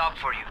real job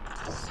for you.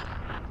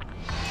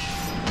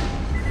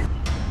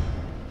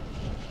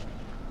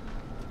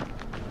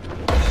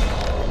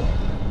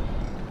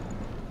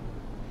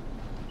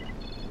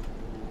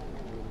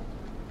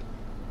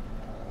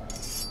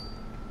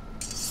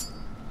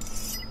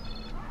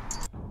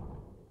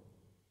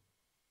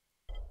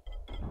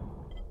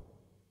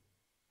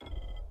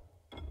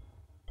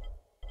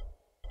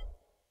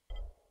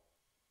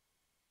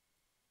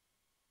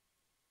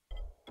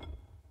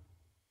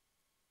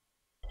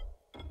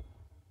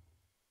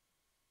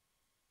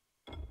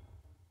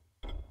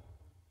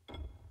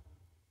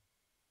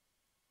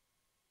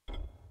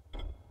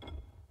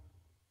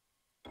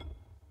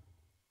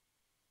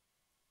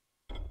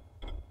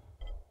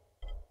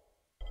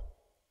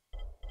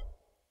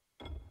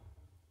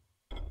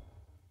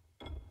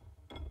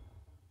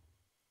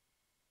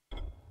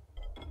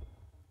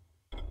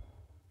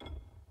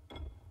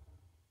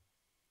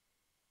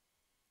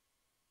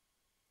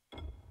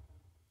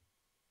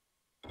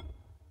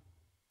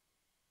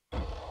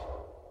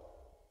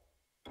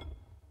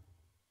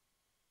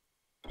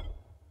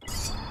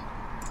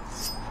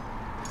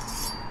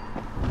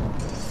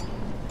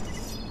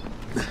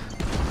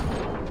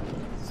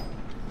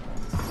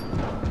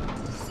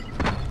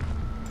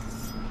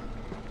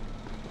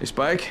 Hey,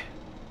 Spike.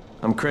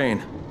 I'm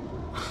Crane.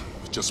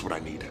 Just what I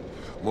need.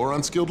 More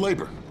unskilled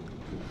labor.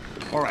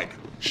 All right,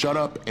 shut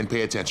up and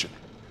pay attention.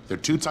 There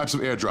are two types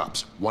of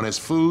airdrops. One has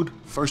food,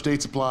 first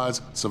aid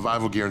supplies,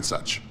 survival gear, and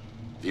such.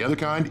 The other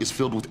kind is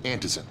filled with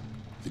antizin.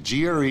 The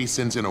GRE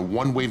sends in a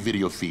one-way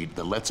video feed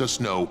that lets us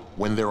know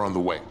when they're on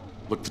the way.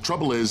 Look, the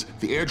trouble is,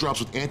 the airdrops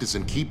with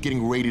antizin keep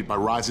getting raided by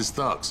Rise's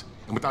thugs,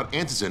 and without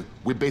antizin,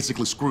 we're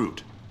basically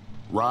screwed.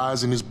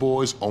 Rise and his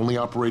boys only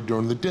operate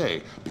during the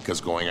day because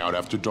going out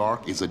after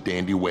dark is a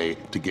dandy way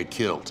to get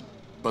killed.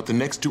 But the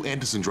next two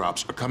antizin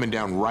drops are coming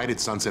down right at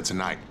sunset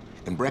tonight,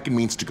 and Brecken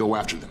means to go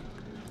after them.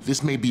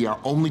 This may be our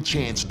only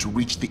chance to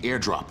reach the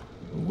airdrop.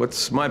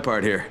 What's my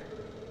part here?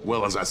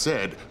 Well, as I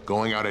said,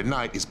 going out at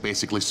night is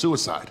basically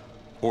suicide.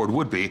 Or it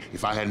would be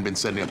if I hadn't been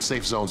setting up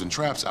safe zones and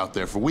traps out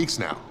there for weeks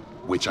now,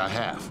 which I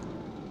have.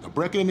 Now,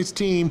 Brecken and his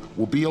team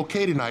will be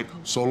okay tonight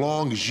so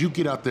long as you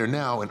get out there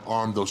now and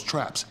arm those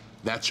traps.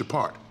 That's your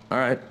part. All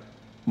right.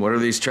 What are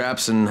these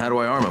traps and how do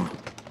I arm them?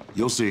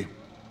 You'll see.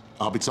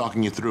 I'll be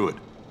talking you through it.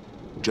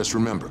 Just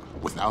remember,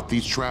 without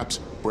these traps,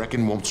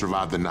 Brecken won't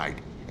survive the night.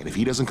 And if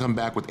he doesn't come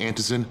back with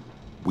antizin,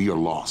 we are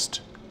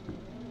lost.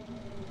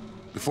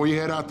 Before you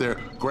head out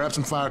there, grab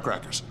some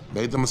firecrackers.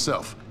 Made them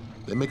myself.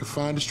 They make a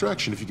fine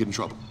distraction if you get in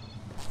trouble.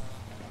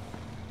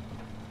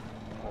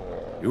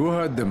 You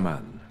heard the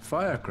man.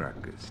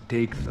 Firecrackers.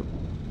 Take them.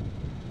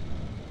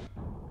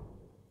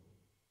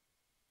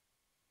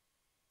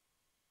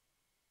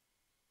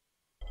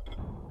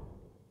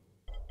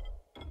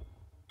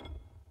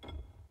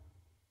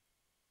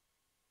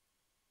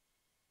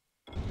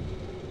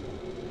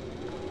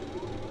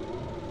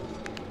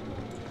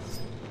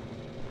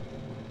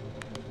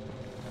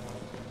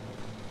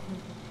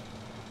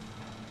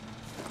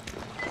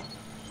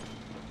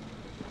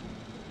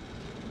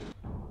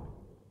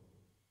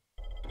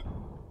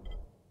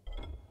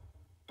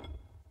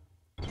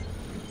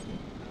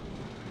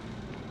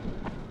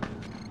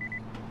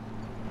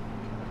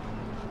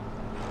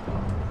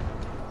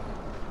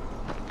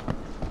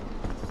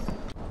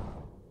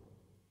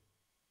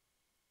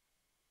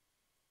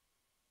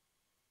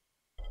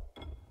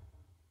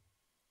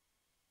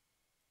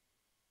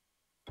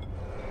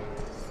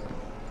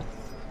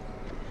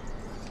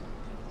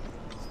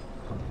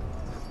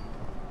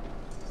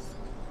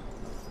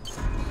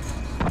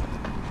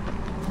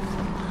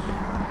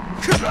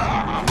 First,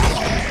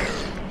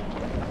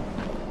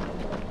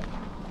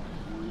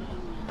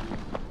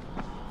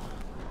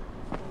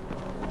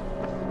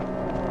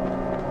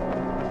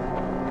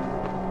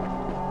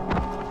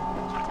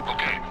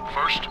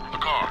 the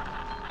car.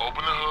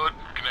 Open the hood,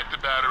 connect the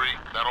battery,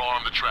 that'll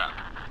arm the trap.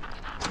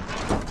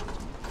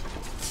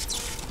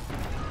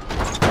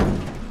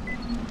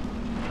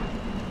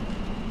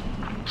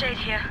 Jade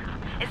here.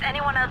 Is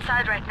anyone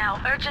outside right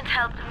now? Urgent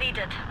help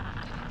needed.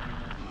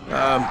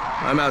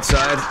 I'm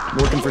outside,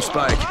 working for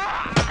Spike.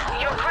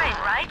 You're Crane,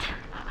 right?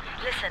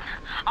 Listen,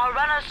 our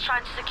runner's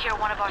trying to secure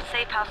one of our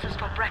safe houses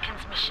for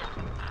Brecken's mission.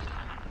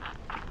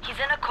 He's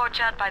in a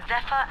courtyard by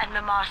Zephyr and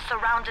Mimar,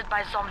 surrounded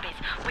by zombies.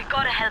 We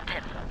gotta help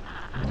him.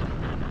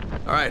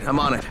 Alright, I'm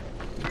on it.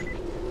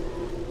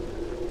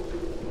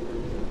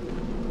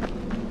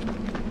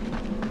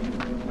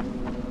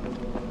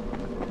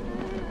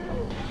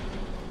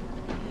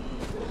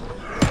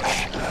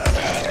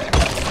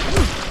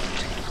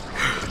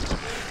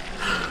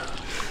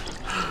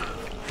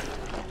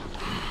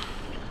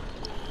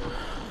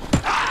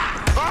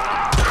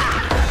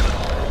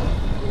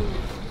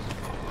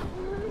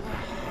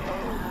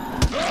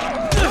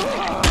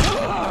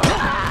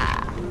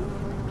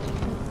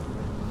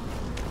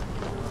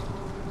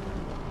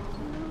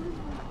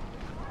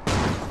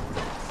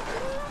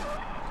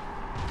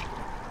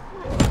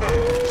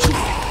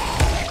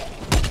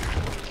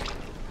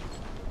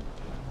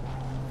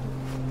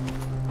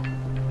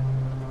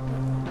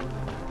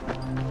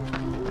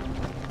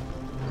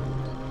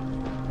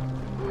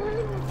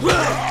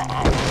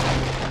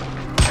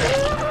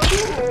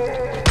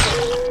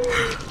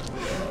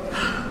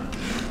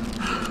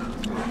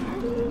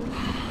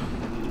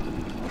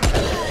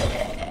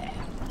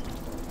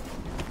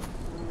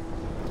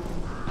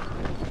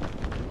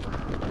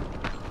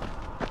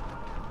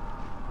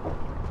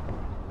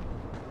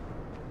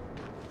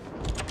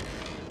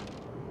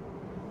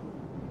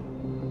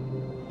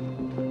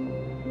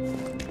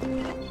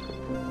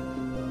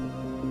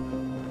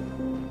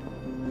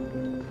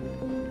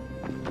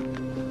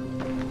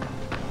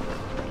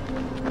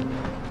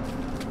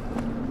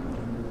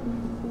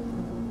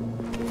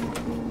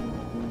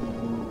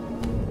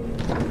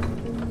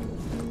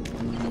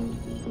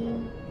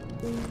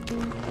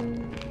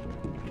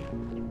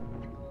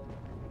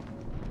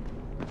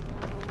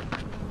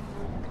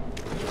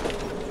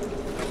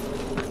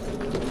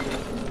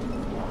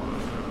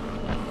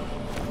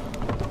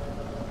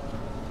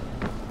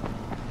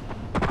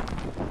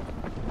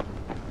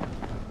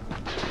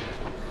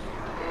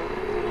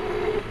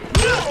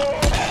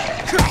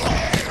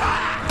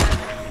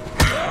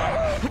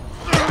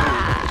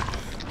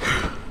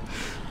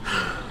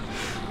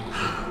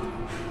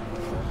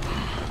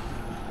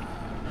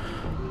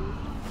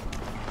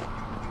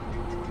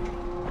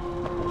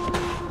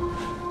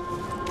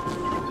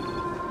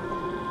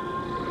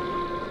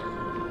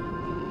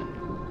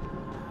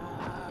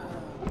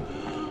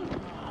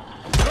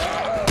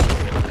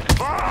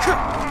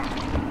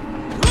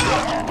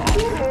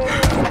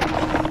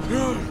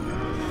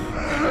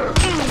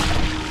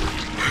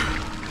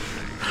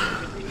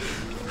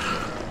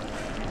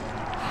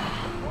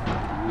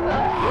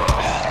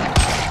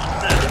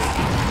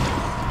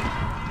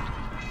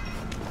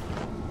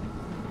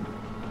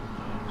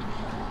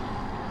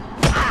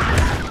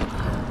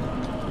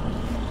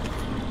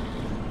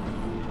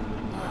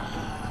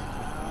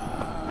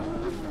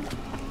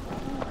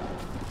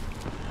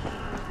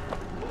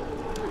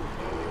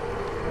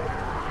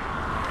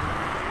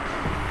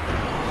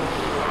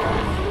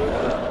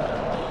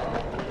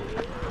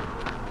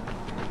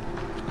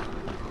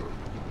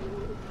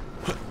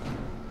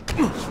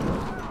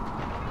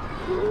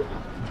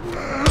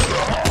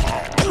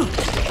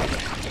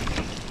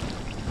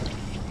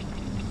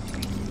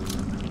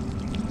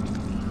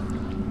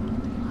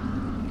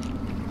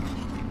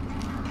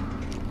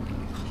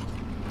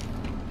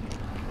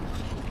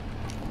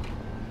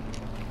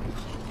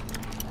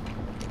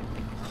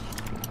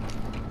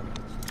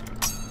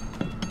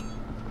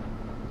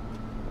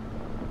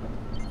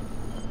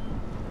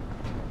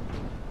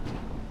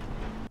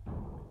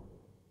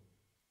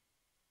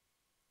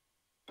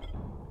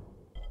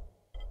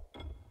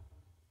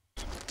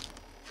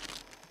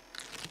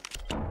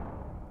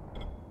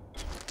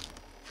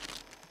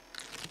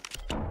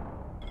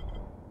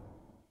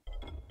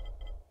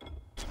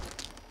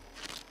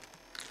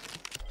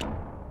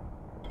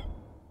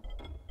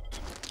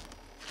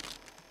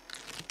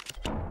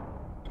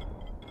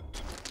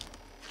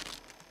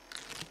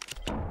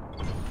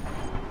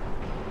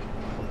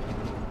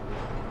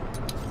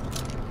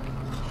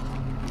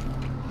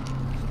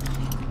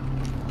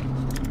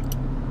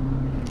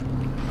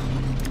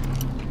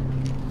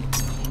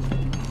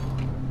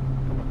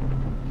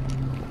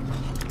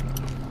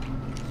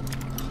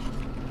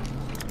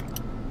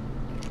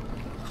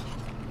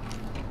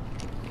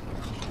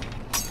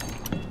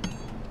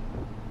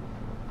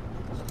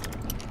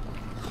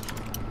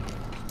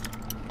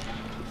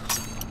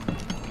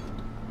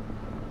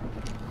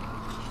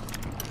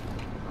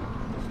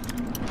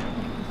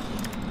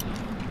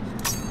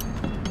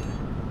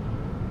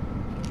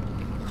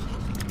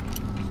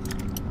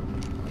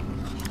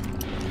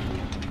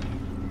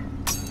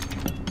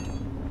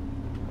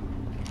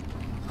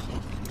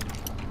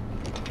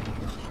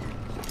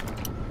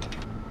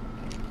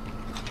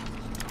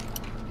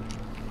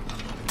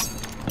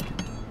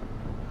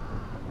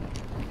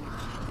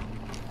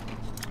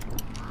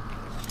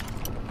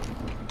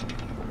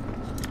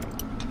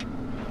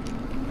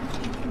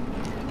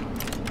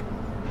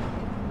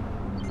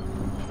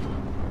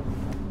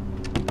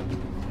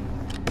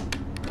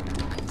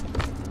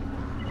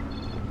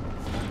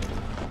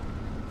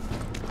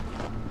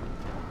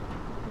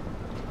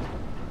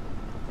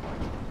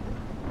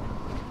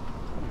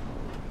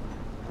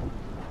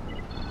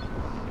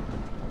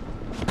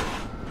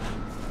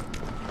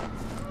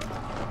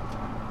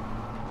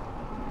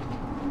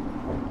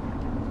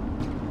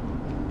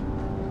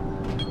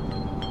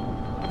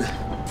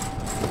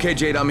 Okay,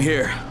 Jade, I'm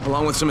here,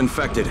 along with some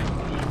infected.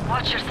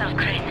 Watch yourself,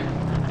 Crane.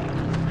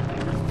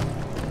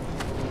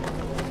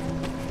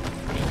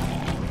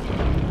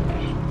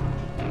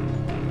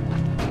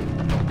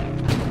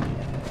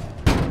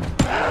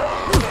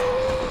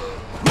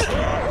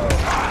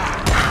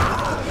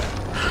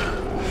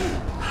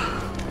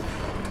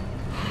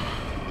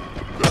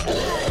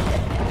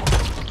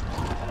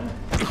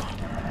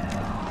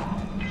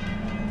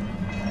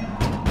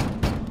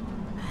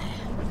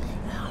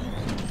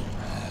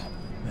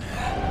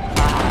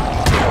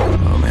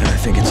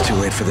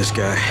 For this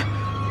guy.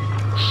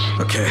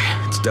 Okay,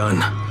 it's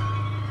done.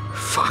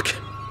 Fuck.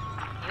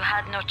 You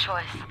had no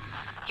choice.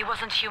 He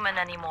wasn't human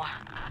anymore.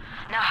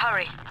 Now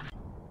hurry.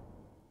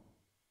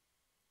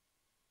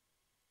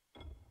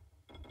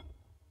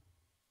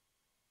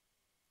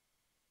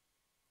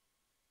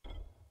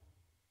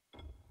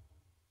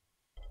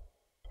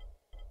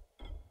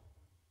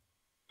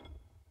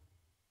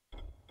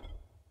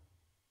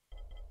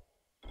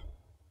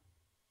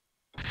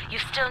 You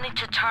still need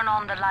to turn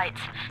on the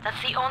lights.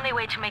 That's the only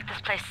way to make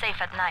this place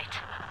safe at night.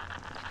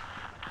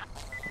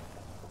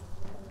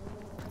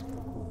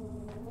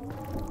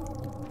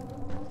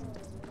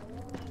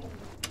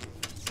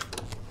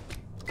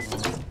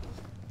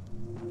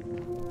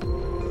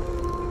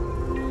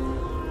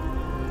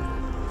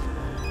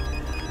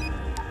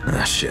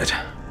 Ah, shit.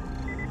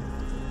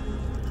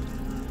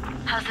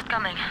 How's it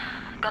coming?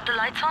 Got the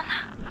lights on?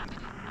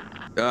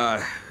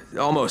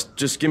 Almost.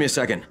 Just give me a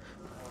second.